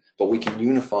information, but we can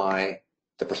unify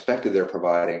the perspective they're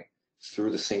providing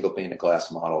through the single pane of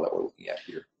glass model that we're looking at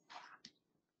here.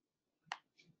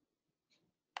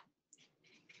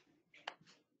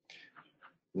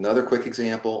 Another quick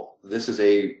example, this is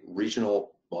a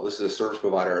regional, well, this is a service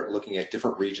provider looking at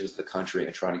different regions of the country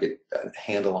and trying to get a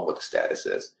handle on what the status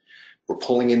is. We're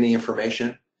pulling in the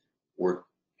information, we're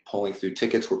pulling through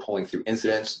tickets, we're pulling through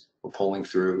incidents, we're pulling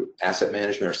through asset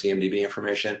management or CMDB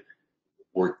information,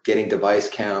 we're getting device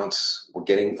counts, we're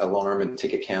getting alarm and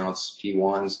ticket counts,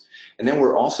 P1s, and then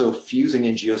we're also fusing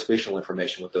in geospatial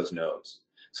information with those nodes.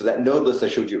 So that node list I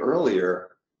showed you earlier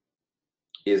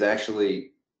is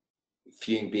actually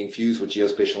being fused with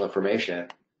geospatial information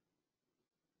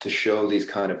to show these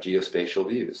kind of geospatial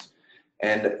views.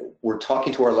 And we're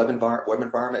talking to our web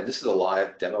environment. This is a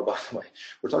live demo, by the way.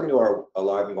 We're talking to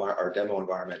our demo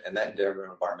environment, and that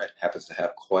demo environment happens to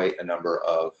have quite a number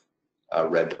of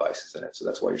red devices in it. So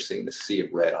that's why you're seeing the sea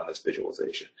of red on this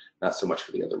visualization, not so much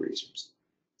for the other regions.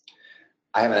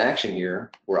 I have an action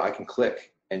here where I can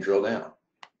click and drill down.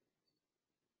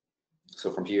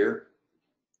 So from here,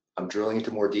 I'm drilling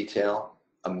into more detail.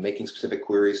 I'm making specific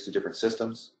queries to different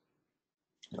systems.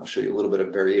 And I'll show you a little bit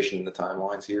of variation in the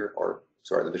timelines here, or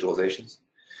sorry, the visualizations.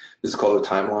 This is called a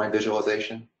timeline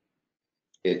visualization.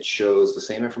 It shows the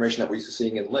same information that we're used to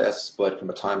seeing in lists, but from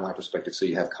a timeline perspective, so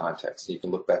you have context. So you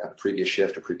can look back on the previous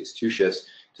shift or previous two shifts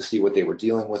to see what they were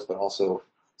dealing with, but also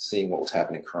seeing what was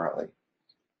happening currently. I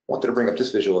wanted to bring up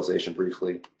this visualization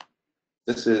briefly.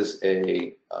 This is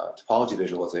a topology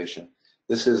visualization.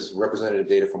 This is representative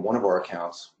data from one of our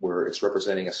accounts where it's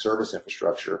representing a service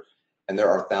infrastructure, and there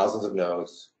are thousands of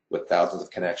nodes with thousands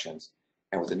of connections.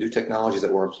 And with the new technologies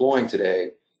that we're employing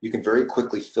today, you can very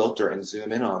quickly filter and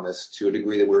zoom in on this to a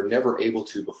degree that we were never able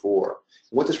to before.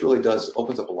 And what this really does is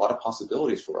opens up a lot of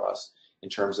possibilities for us in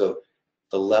terms of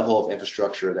the level of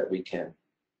infrastructure that we can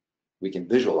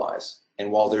visualize.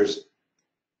 And while there's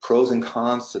pros and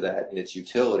cons to that in its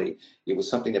utility, it was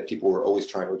something that people were always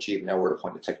trying to achieve. Now we're at a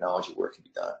point of technology where it can be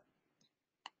done.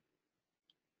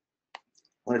 I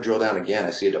want to drill down again. I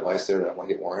see a device there that I want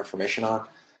to get more information on.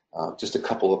 Just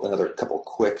another couple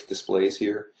quick displays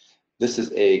here. This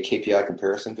is a KPI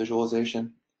comparison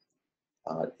visualization.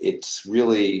 It's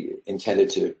really intended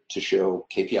to show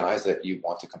KPIs that you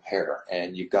want to compare,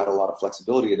 and you've got a lot of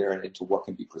flexibility there into what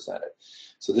can be presented.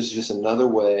 So this is just another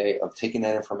way of taking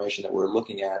that information that we're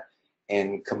looking at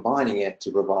and combining it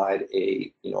to provide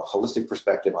a holistic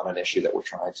perspective on an issue that we're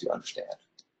trying to understand.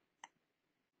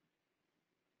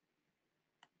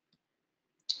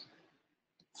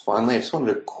 Finally, I just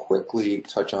wanted to quickly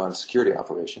touch on security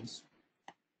operations.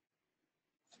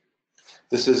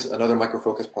 This is another Micro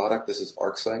Focus product. This is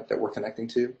ArcSight that we're connecting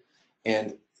to.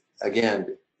 And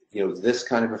again, this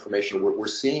kind of information we're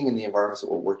seeing in the environments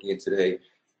that we're working in today,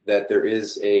 that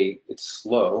it's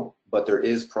slow, but there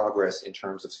is progress in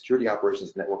terms of security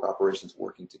operations, network operations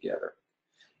working together.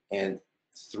 And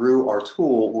through our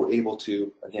tool, we're able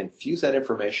to, again, fuse that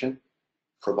information,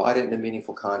 provide it in a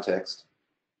meaningful context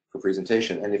for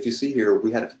presentation. And if you see here,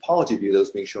 we had a topology view that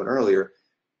was being shown earlier.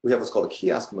 We have what's called a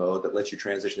kiosk mode that lets you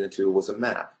transition into what's a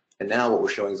map. And now what we're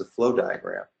showing is a flow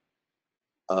diagram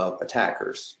of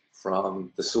attackers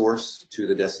from the source to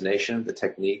the destination, the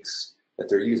techniques that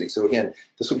they're using. So again,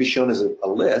 this would be shown as a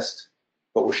list,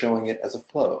 but we're showing it as a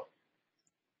flow.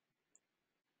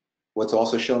 What's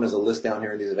also shown as a list down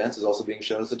here in these events is also being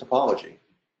shown as a topology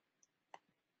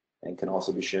and can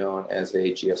also be shown as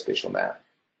a geospatial map.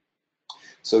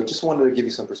 So just wanted to give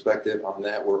you some perspective on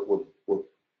that.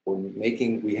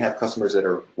 We have customers that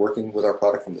are working with our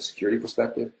product from the security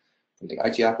perspective, from the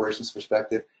IT operations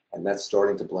perspective, and that's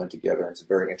starting to blend together. It's a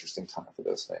very interesting time for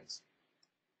those things.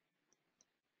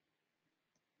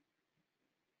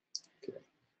 Okay.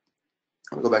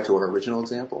 I'm going to go back to our original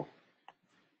example.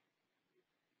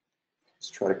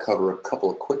 Just try to cover a couple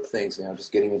of quick things now,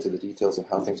 just getting into the details of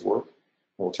how things work.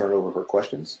 And we'll turn it over for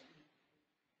questions.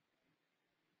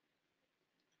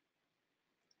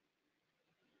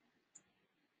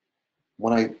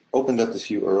 When I opened up this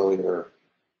view earlier,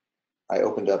 I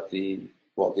opened up the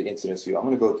incidents view. I'm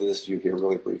going to go to this view here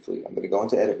really briefly. I'm going to go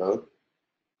into edit mode,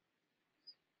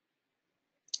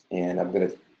 and I'm going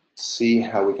to see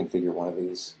how we configure one of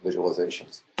these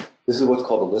visualizations. This is what's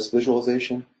called a list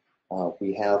visualization.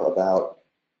 We have about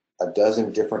a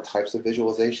dozen different types of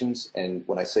visualizations, and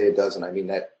when I say a dozen, I mean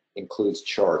that includes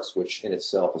charts, which in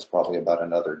itself is probably about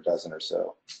another dozen or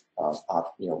so,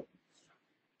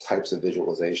 types of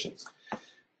visualizations.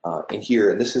 In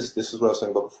here, and this is what I was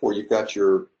talking about before. You've got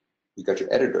your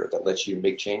editor that lets you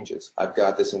make changes. I've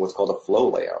got this in what's called a flow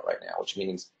layout right now, which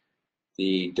means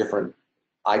the different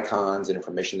icons and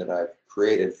information that I've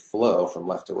created flow from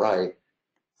left to right.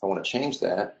 If I want to change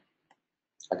that,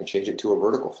 I can change it to a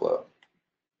vertical flow,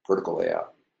 vertical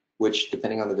layout, which,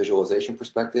 depending on the visualization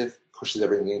perspective, pushes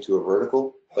everything into a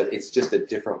vertical, but it's just a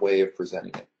different way of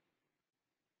presenting it.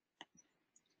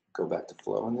 Go back to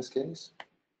flow in this case.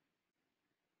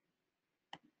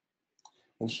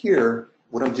 And here,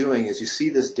 what I'm doing is, you see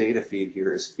this data feed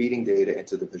here is feeding data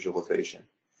into the visualization.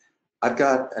 I've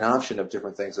got an option of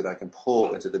different things that I can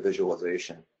pull into the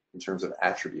visualization in terms of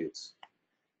attributes.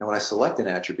 And when I select an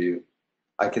attribute,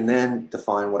 I can then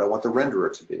define what I want the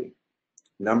renderer to be.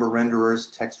 Number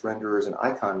renderers, text renderers, and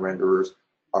icon renderers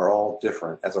are all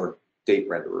different, as are date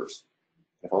renderers.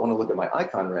 If I want to look at my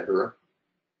icon renderer,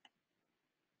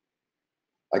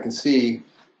 I can see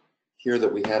here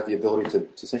that we have the ability to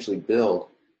essentially build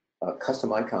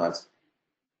custom icons,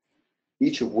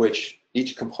 each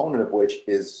component of which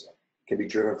can be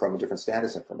driven from a different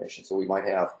status information. So we might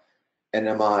have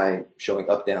NMI showing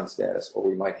up-down status, or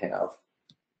we might have,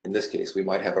 in this case, we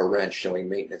might have a wrench showing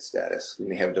maintenance status. We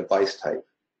may have a device type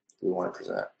we want to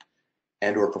present,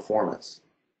 and or performance.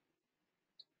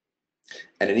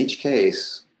 And in each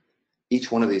case,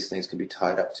 each one of these things can be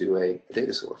tied up to a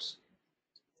data source.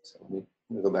 So let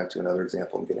me go back to another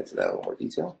example and get into that in a little more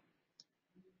detail.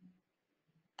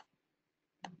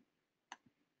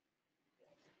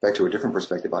 Back to a different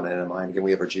perspective on NMI, and again,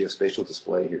 we have our geospatial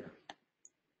display here.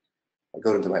 I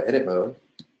go into my edit mode.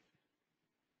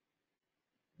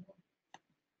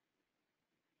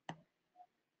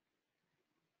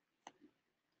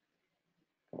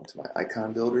 Go into my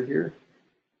icon builder here.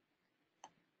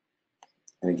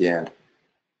 And again,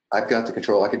 I've got the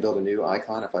control. I can build a new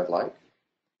icon if I'd like.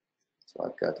 So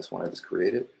I've got this one I just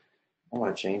created. I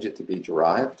want to change it to be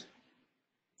derived,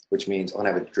 which means I want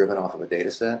to have it driven off of a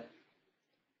data set.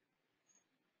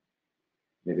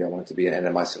 Maybe I want it to be an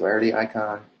NMI celerity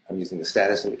icon. I'm using the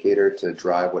status indicator to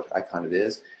drive what icon it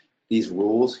is. These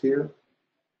rules here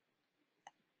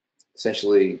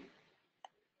essentially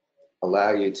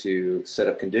allow you to set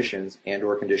up conditions and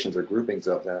or conditions or groupings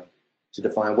of them to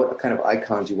define what kind of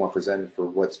icons you want presented for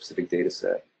what specific data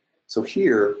set. So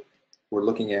here, we're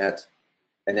looking at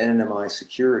an NMI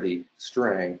security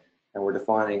string, and we're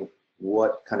defining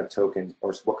what kind of token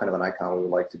or what kind of an icon we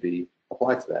would like to be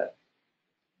applied to that.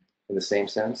 In the same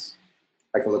sense,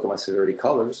 I can look at my severity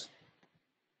colors.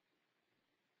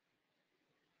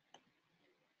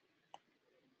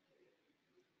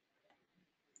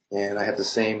 And I have the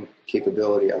same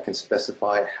capability. I can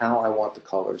specify how I want the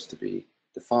colors to be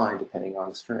defined depending on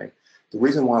the string. The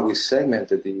reason why we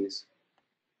segmented these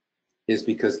is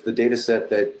because the data set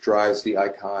that drives the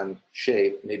icon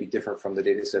shape may be different from the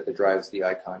data set that drives the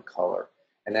icon color.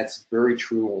 And that's very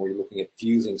true when we're looking at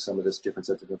fusing some of this different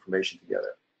sets of information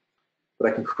together.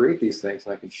 But I can create these things,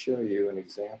 and I can show you an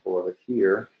example of it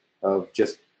here of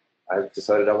just, I've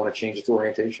decided I want to change its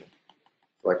orientation.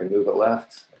 So I can move it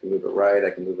left, I can move it right,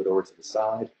 I can move it over to the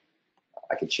side.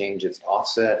 I can change its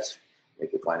offset,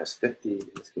 make it -50 in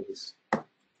this case.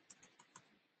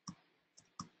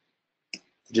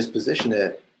 Just position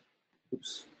it,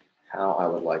 how I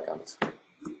would like on the screen.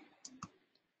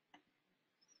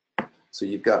 So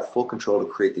you've got full control to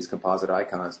create these composite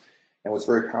icons. And what's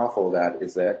very powerful of that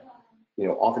is that,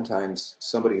 oftentimes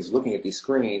somebody who's looking at these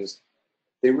screens,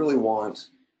 they really want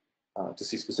to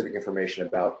see specific information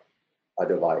about a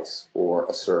device or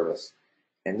a service.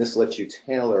 And this lets you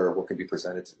tailor what can be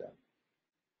presented to them.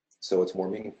 So it's more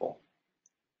meaningful,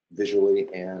 visually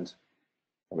and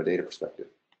from a data perspective.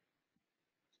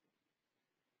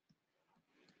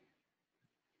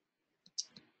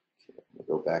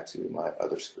 Go back to my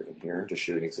other screen here and just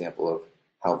show you an example of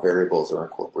how variables are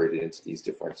incorporated into these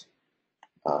different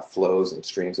flows and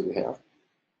streams that we have.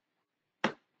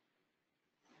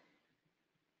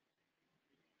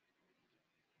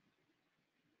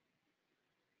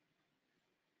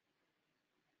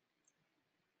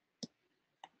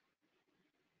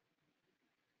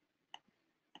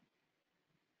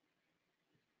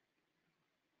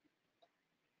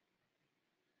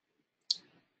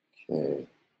 Okay.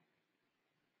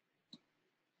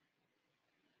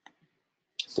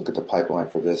 Let's look at the pipeline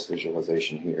for this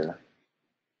visualization here.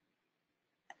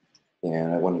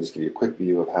 And I want to just give you a quick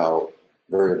view of how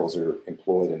variables are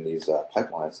employed in these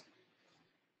pipelines.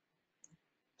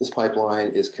 This pipeline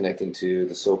is connecting to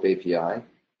the SOAP API.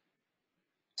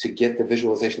 To get the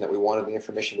visualization that we wanted, the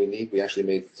information we need, we actually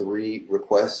made 3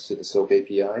 requests to the SOAP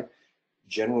API.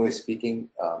 Generally speaking,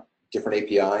 different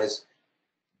APIs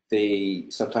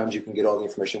Sometimes you can get all the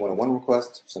information in one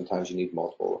request, sometimes you need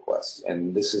multiple requests.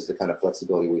 And this is the kind of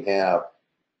flexibility we have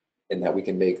in that we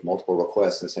can make multiple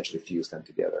requests and essentially fuse them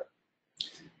together.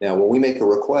 Now, when we make a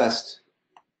request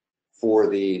for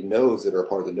the nodes that are a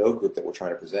part of the node group that we're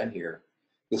trying to present here,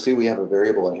 you'll see we have a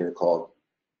variable in here called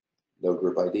node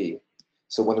group ID.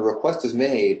 So when the request is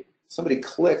made, somebody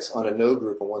clicks on a node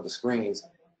group on one of the screens,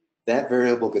 that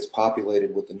variable gets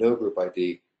populated with the node group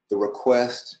ID. The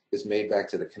request is made back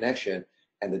to the connection,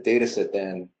 and the data set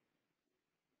then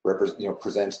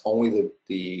presents only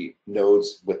the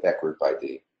nodes with that group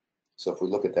ID. So if we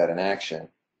look at that in action,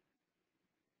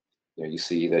 you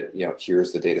see that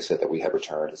here's the data set that we have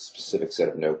returned, a specific set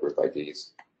of node group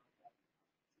IDs,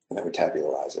 and then we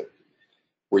tabularize it.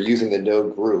 We're using the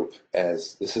node group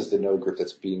as this is the node group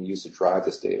that's being used to drive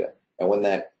this data. And when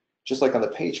that, just like on the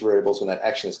page variables, when that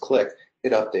action is clicked,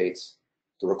 it updates,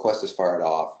 the request is fired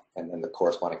off, and then the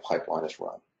corresponding pipeline is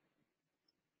run.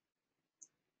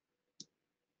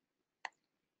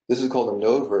 This is called a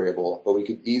node variable, but we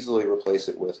could easily replace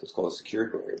it with what's called a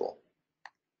secured variable.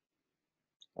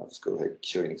 I'll just go ahead and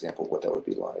show you an example of what that would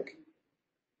be like.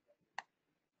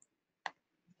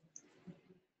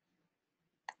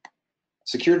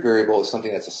 Secured variable is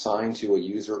something that's assigned to a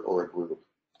user or a group,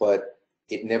 but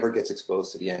it never gets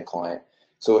exposed to the end client.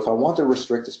 So if I want to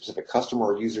restrict a specific customer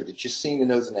or user to just seeing the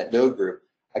nodes in that node group,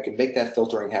 I can make that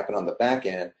filtering happen on the back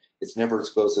end. It's never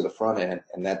exposed to the front end,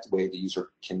 and that way the user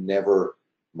can never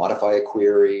modify a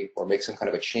query or make some kind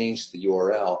of a change to the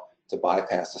URL to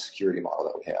bypass the security model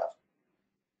that we have.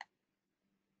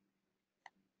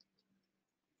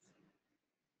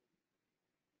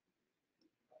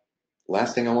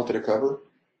 Last thing I wanted to cover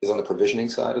is on the provisioning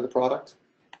side of the product.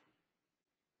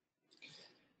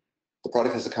 The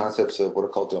product has the concepts of what are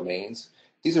called domains.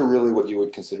 These are really what you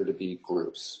would consider to be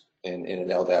groups in an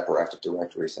LDAP or Active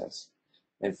Directory sense.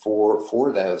 And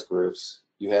for those groups,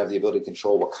 you have the ability to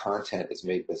control what content is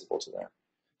made visible to them.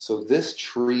 So this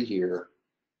tree here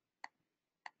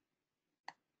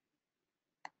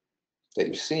that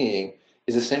you're seeing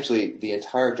is essentially the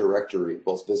entire directory,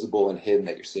 both visible and hidden,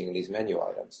 that you're seeing in these menu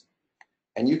items.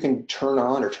 And you can turn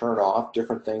on or turn off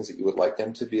different things that you would like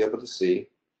them to be able to see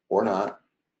or not.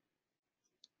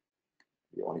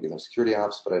 You want to give them security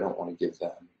ops, but I don't want to give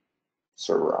them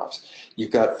server ops.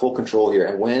 You've got full control here,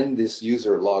 and when this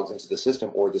user logs into the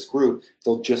system or this group,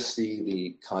 they'll just see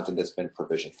the content that's been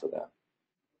provisioned for them.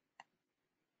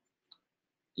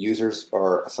 Users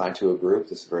are assigned to a group.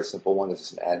 This is a very simple one.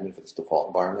 This is an admin for this default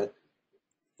environment.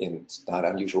 And it's not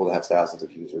unusual to have thousands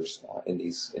of users in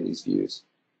these views.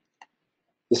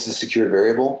 This is a secured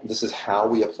variable. This is how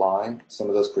we apply some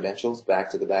of those credentials back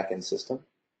to the back-end system.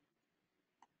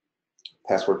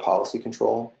 Password policy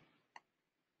control,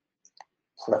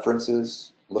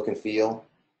 preferences, look and feel,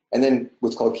 and then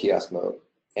what's called kiosk mode.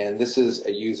 And this is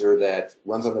a user that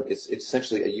runs on it's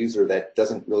essentially a user that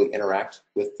doesn't really interact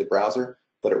with the browser,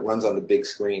 but it runs on the big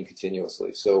screen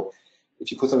continuously. So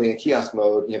if you put something in kiosk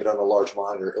mode, you have it on a large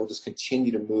monitor, it'll just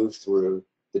continue to move through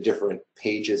the different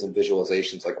pages and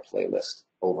visualizations like a playlist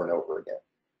over and over again.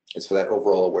 It's for that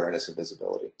overall awareness and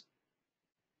visibility.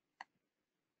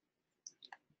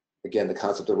 Again, the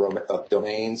concept of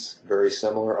domains, very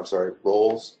similar,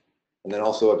 roles, and then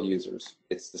also of users.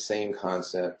 It's the same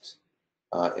concept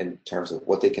in terms of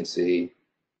what they can see,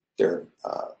 their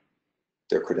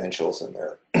credentials and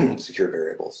their secure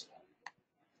variables.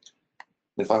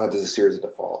 And finally, there's a series of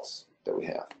defaults that we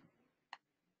have.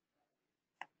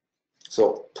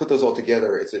 So put those all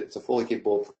together, it's a fully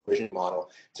capable provisioning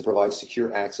model to provide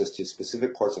secure access to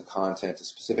specific parts of content, to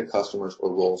specific customers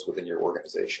or roles within your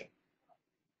organization.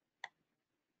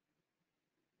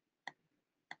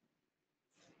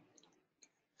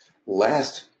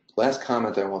 Last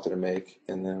comment I wanted to make,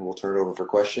 and then we'll turn it over for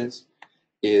questions,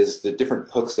 is the different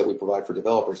hooks that we provide for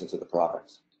developers into the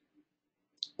product.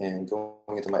 And going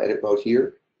into my edit mode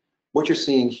here, what you're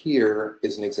seeing here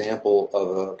is an example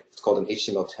of it's called an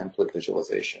HTML template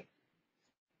visualization.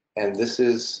 And this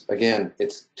is, again,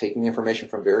 it's taking information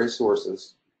from various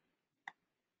sources,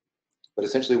 but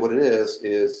essentially what it is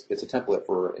it's a template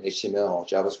for an HTML,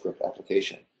 JavaScript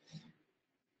application.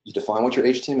 You define what your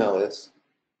HTML is,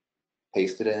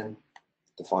 paste it in,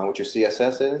 define what your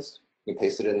CSS is, you can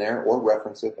paste it in there or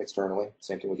reference it externally,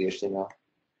 same thing with the HTML.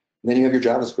 And then you have your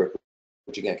JavaScript,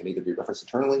 which again can either be referenced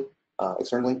internally,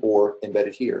 externally, or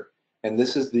embedded here. And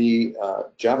this is the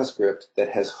JavaScript that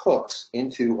has hooks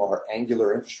into our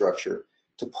Angular infrastructure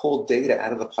to pull data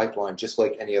out of the pipeline just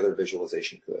like any other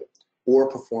visualization could, or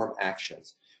perform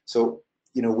actions. So,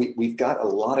 we've got a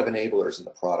lot of enablers in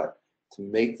the product to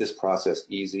make this process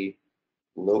easy,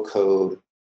 low code,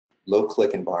 low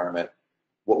click environment,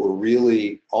 what we're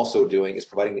really also doing is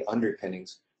providing the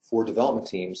underpinnings for development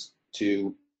teams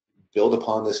to build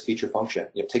upon this feature function.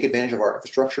 Take advantage of our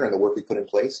infrastructure and the work we put in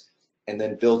place, and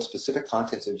then build specific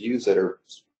contents and views that are,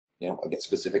 again,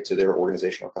 specific to their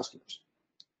organization or customers.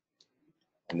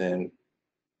 And then,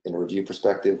 in a review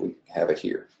perspective, we have it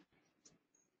here.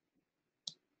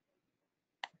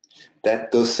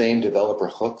 Those same developer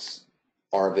hooks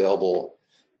are available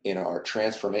in our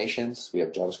transformations. We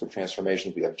have JavaScript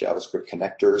transformations, we have JavaScript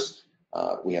connectors,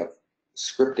 we have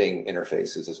scripting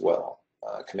interfaces as well,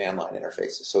 command line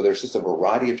interfaces. So there's just a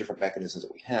variety of different mechanisms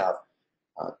that we have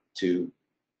to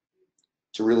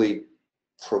really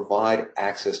provide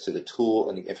access to the tool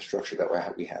and the infrastructure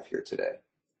that we have here today.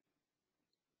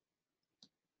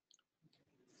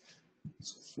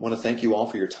 So I want to thank you all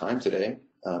for your time today.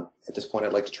 At this point,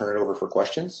 I'd like to turn it over for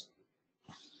questions.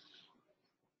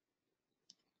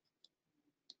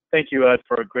 Thank you, Ed,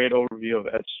 for a great overview of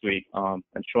Ed Suite and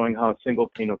showing how a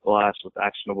single pane of glass with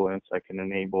actionable insight can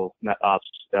enable NetOps,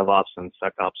 DevOps, and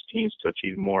SecOps teams to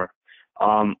achieve more.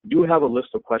 Do have a list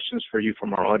of questions for you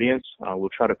from our audience. We'll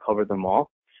try to cover them all,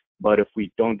 but if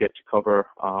we don't get to cover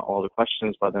all the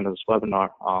questions by the end of this webinar,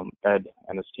 Ed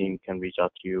and his team can reach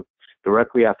out to you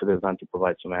directly after the event to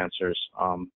provide some answers.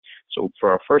 So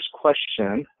for our first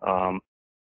question,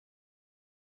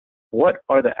 what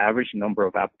are the average number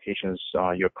of applications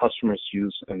your customers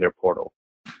use in their portal?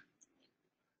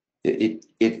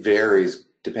 It varies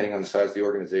depending on the size of the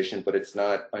organization, but it's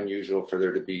not unusual for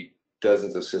there to be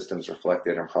dozens of systems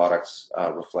reflected and products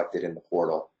reflected in the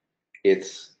portal.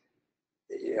 It's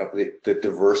the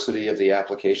diversity of the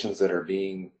applications that are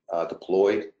being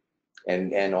deployed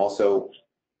and also,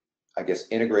 I guess,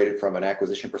 integrated from an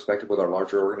acquisition perspective with our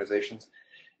larger organizations.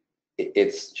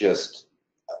 It's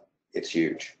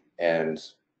huge. And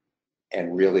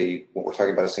really, when we're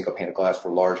talking about a single pane of glass for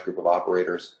a large group of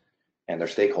operators and their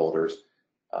stakeholders,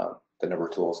 the number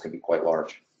of tools can be quite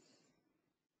large.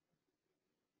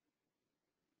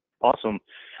 Awesome.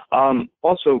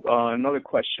 Also, another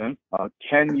question,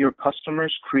 can your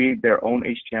customers create their own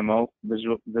HTML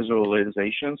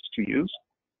visualizations to use?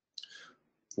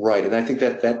 Right, and I think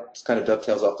that kind of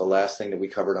dovetails off the last thing that we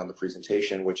covered on the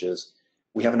presentation, which is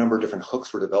we have a number of different hooks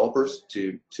for developers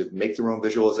to make their own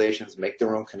visualizations, make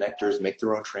their own connectors, make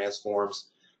their own transforms,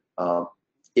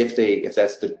 if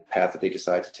that's the path that they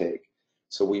decide to take.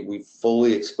 So we've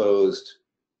fully exposed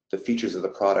the features of the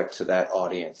product to that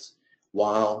audience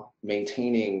while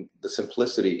maintaining the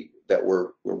simplicity that we're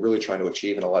really trying to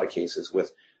achieve in a lot of cases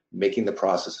with making the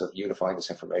process of unifying this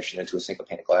information into a single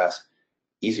pane of glass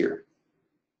easier.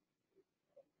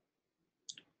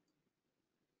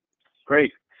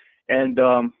 Great. And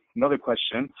another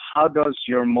question, how does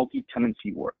your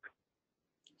multi-tenancy work?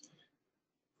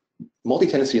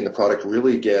 Multi-tenancy in the product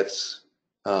really gets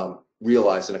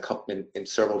realized in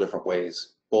several different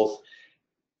ways, both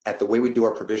at the way we do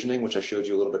our provisioning, which I showed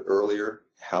you a little bit earlier,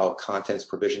 how content's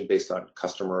provisioned based on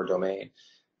customer or domain,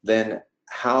 then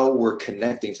how we're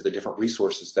connecting to the different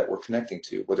resources that we're connecting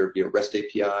to, whether it be a REST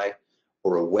API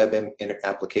or a web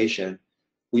application.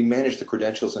 We manage the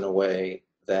credentials in a way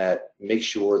that makes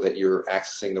sure that you're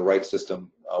accessing the right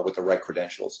system with the right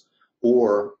credentials,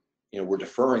 or we're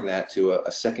deferring that to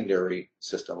a secondary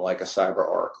system like a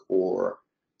CyberArk or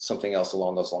something else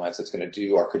along those lines that's going to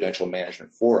do our credential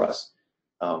management for us.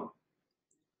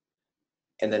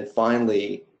 And then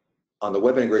finally, on the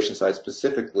web integration side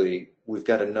specifically, we've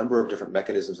got a number of different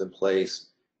mechanisms in place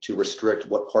to restrict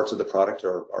what parts of the product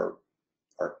are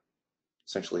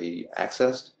essentially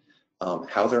accessed,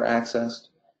 how they're accessed,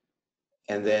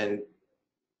 and then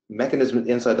mechanisms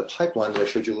inside the pipeline that I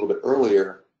showed you a little bit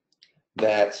earlier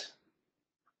that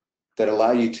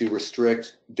allow you to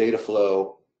restrict data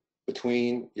flow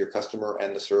between your customer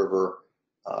and the server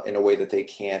in a way that they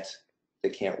can't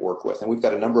work with. And we've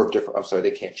got a number of different,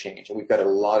 they can't change. And we've got a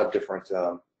lot of different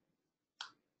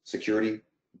security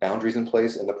boundaries in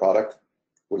place in the product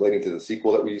relating to the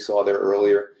SQL that we saw there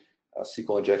earlier,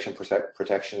 SQL injection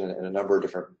protection, and a number of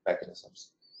different mechanisms.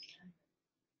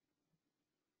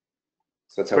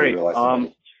 So that's how we realize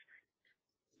it.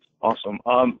 Awesome.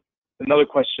 Another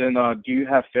question, do you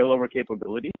have failover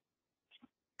capability?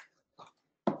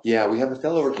 Yeah, we have a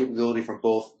failover capability from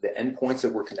both the endpoints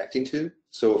that we're connecting to.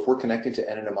 So if we're connecting to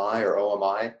NNMI or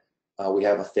OMI, we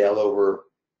have a failover,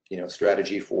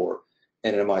 strategy for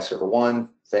NNMI server 1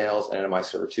 fails, NNMI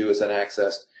server 2 is then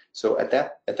accessed. So at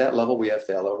that level, we have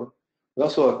failover. We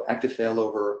also have active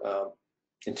failover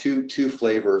in two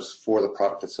flavors for the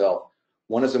product itself.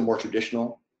 One is a more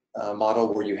traditional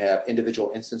model where you have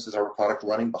individual instances of a product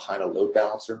running behind a load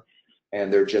balancer,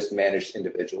 and they're just managed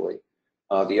individually.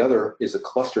 The other is a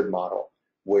clustered model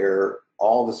where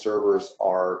all the servers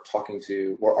are talking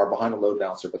to, or are behind a load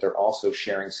balancer, but they're also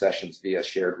sharing sessions via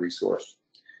shared resource.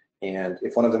 And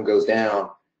if one of them goes down,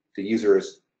 the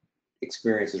user's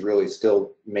experience is really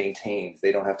still maintained.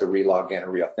 They don't have to re-log in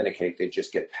or re-authenticate. They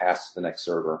just get past the next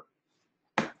server.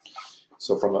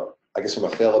 So from a, I guess from a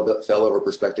failover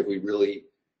perspective, we really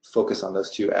focus on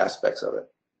those two aspects of it.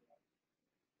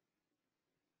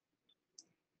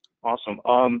 Awesome.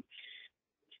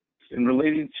 In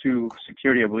relating to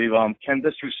security, I believe, can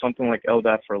this do something like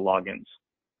LDAP for logins?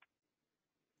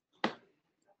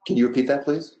 Can you repeat that,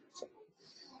 please?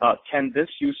 Can this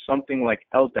use something like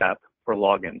LDAP for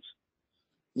logins?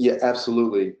 Yeah,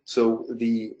 absolutely. So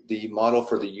the model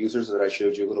for the users that I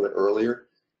showed you a little bit earlier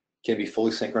can be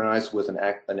fully synchronized with an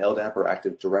LDAP or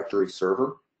Active Directory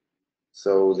server.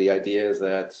 So the idea is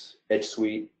that Edge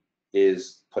Suite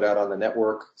is put out on the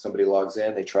network, somebody logs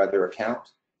in, they try their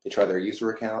account, they try their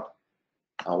user account.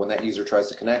 When that user tries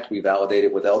to connect, we validate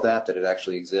it with LDAP that it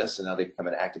actually exists, and now they become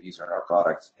an active user in our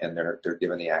product, and they're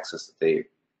given the access that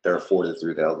they're afforded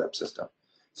through the LDAP system.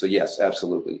 So yes,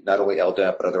 absolutely. Not only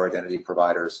LDAP, but other identity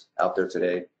providers out there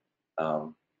today,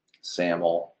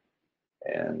 SAML,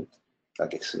 and I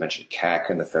guess I mentioned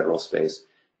CAC in the federal space.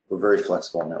 We're very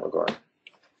flexible in that regard.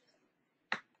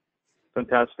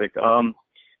 Fantastic.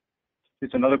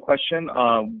 Here's another question.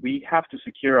 We have to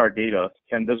secure our data.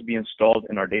 Can this be installed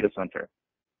in our data center?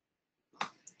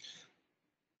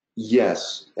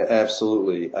 Yes,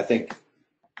 absolutely. I think,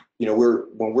 you know,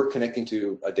 when we're connecting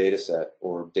to a data set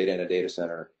or data in a data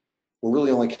center, we're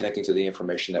really only connecting to the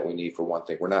information that we need for one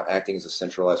thing. We're not acting as a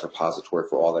centralized repository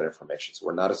for all that information. So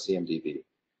we're not a CMDB.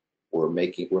 We're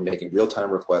making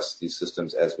real-time requests to these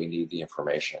systems as we need the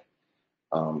information.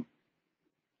 From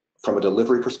a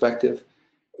delivery perspective,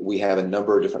 we have a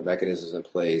number of different mechanisms in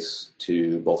place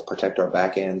to both protect our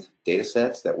back-end data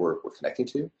sets that we're connecting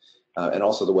to, and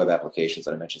also the web applications,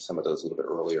 and I mentioned some of those a little bit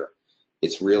earlier.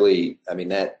 It's really, I mean,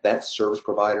 that service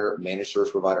provider, managed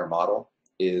service provider model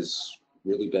is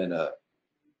really been a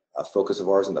focus of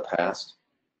ours in the past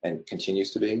and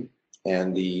continues to be.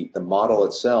 And the model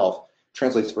itself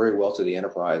translates very well to the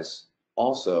enterprise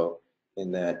also, in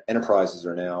that enterprises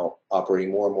are now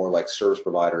operating more and more like service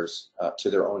providers to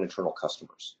their own internal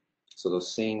customers. So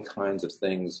those same kinds of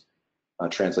things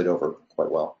translate over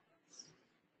quite well.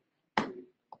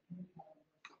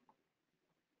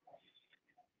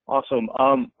 Awesome.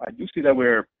 I do see that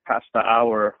we're past the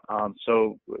hour,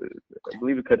 so I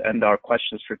believe we could end our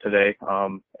questions for today.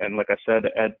 And like I said,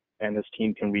 Ed and his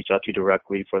team can reach out to you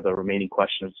directly for the remaining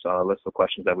questions, list of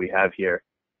questions that we have here.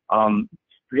 Do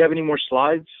you have any more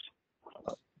slides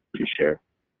to share?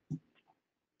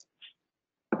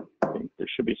 I think there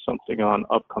should be something on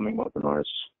upcoming webinars.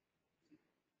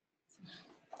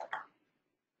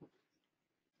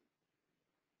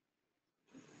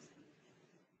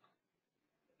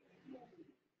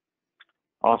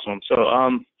 Awesome. So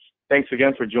thanks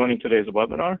again for joining today's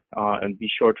webinar, and be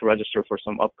sure to register for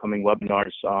some upcoming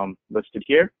webinars listed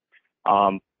here.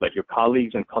 Let your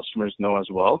colleagues and customers know as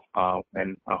well,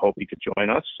 and I hope you could join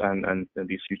us and in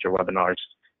these future webinars.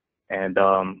 And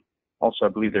also, I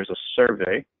believe there's a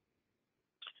survey.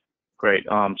 Great.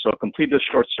 So complete this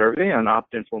short survey and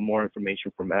opt in for more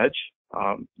information from Edge.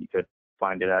 You could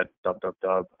find it at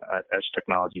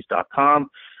www.edgetechnologies.com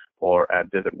or at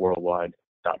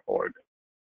visitworldwide.org.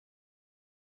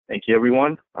 Thank you,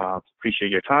 everyone. Appreciate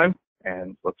your time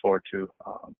and look forward to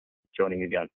joining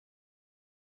again.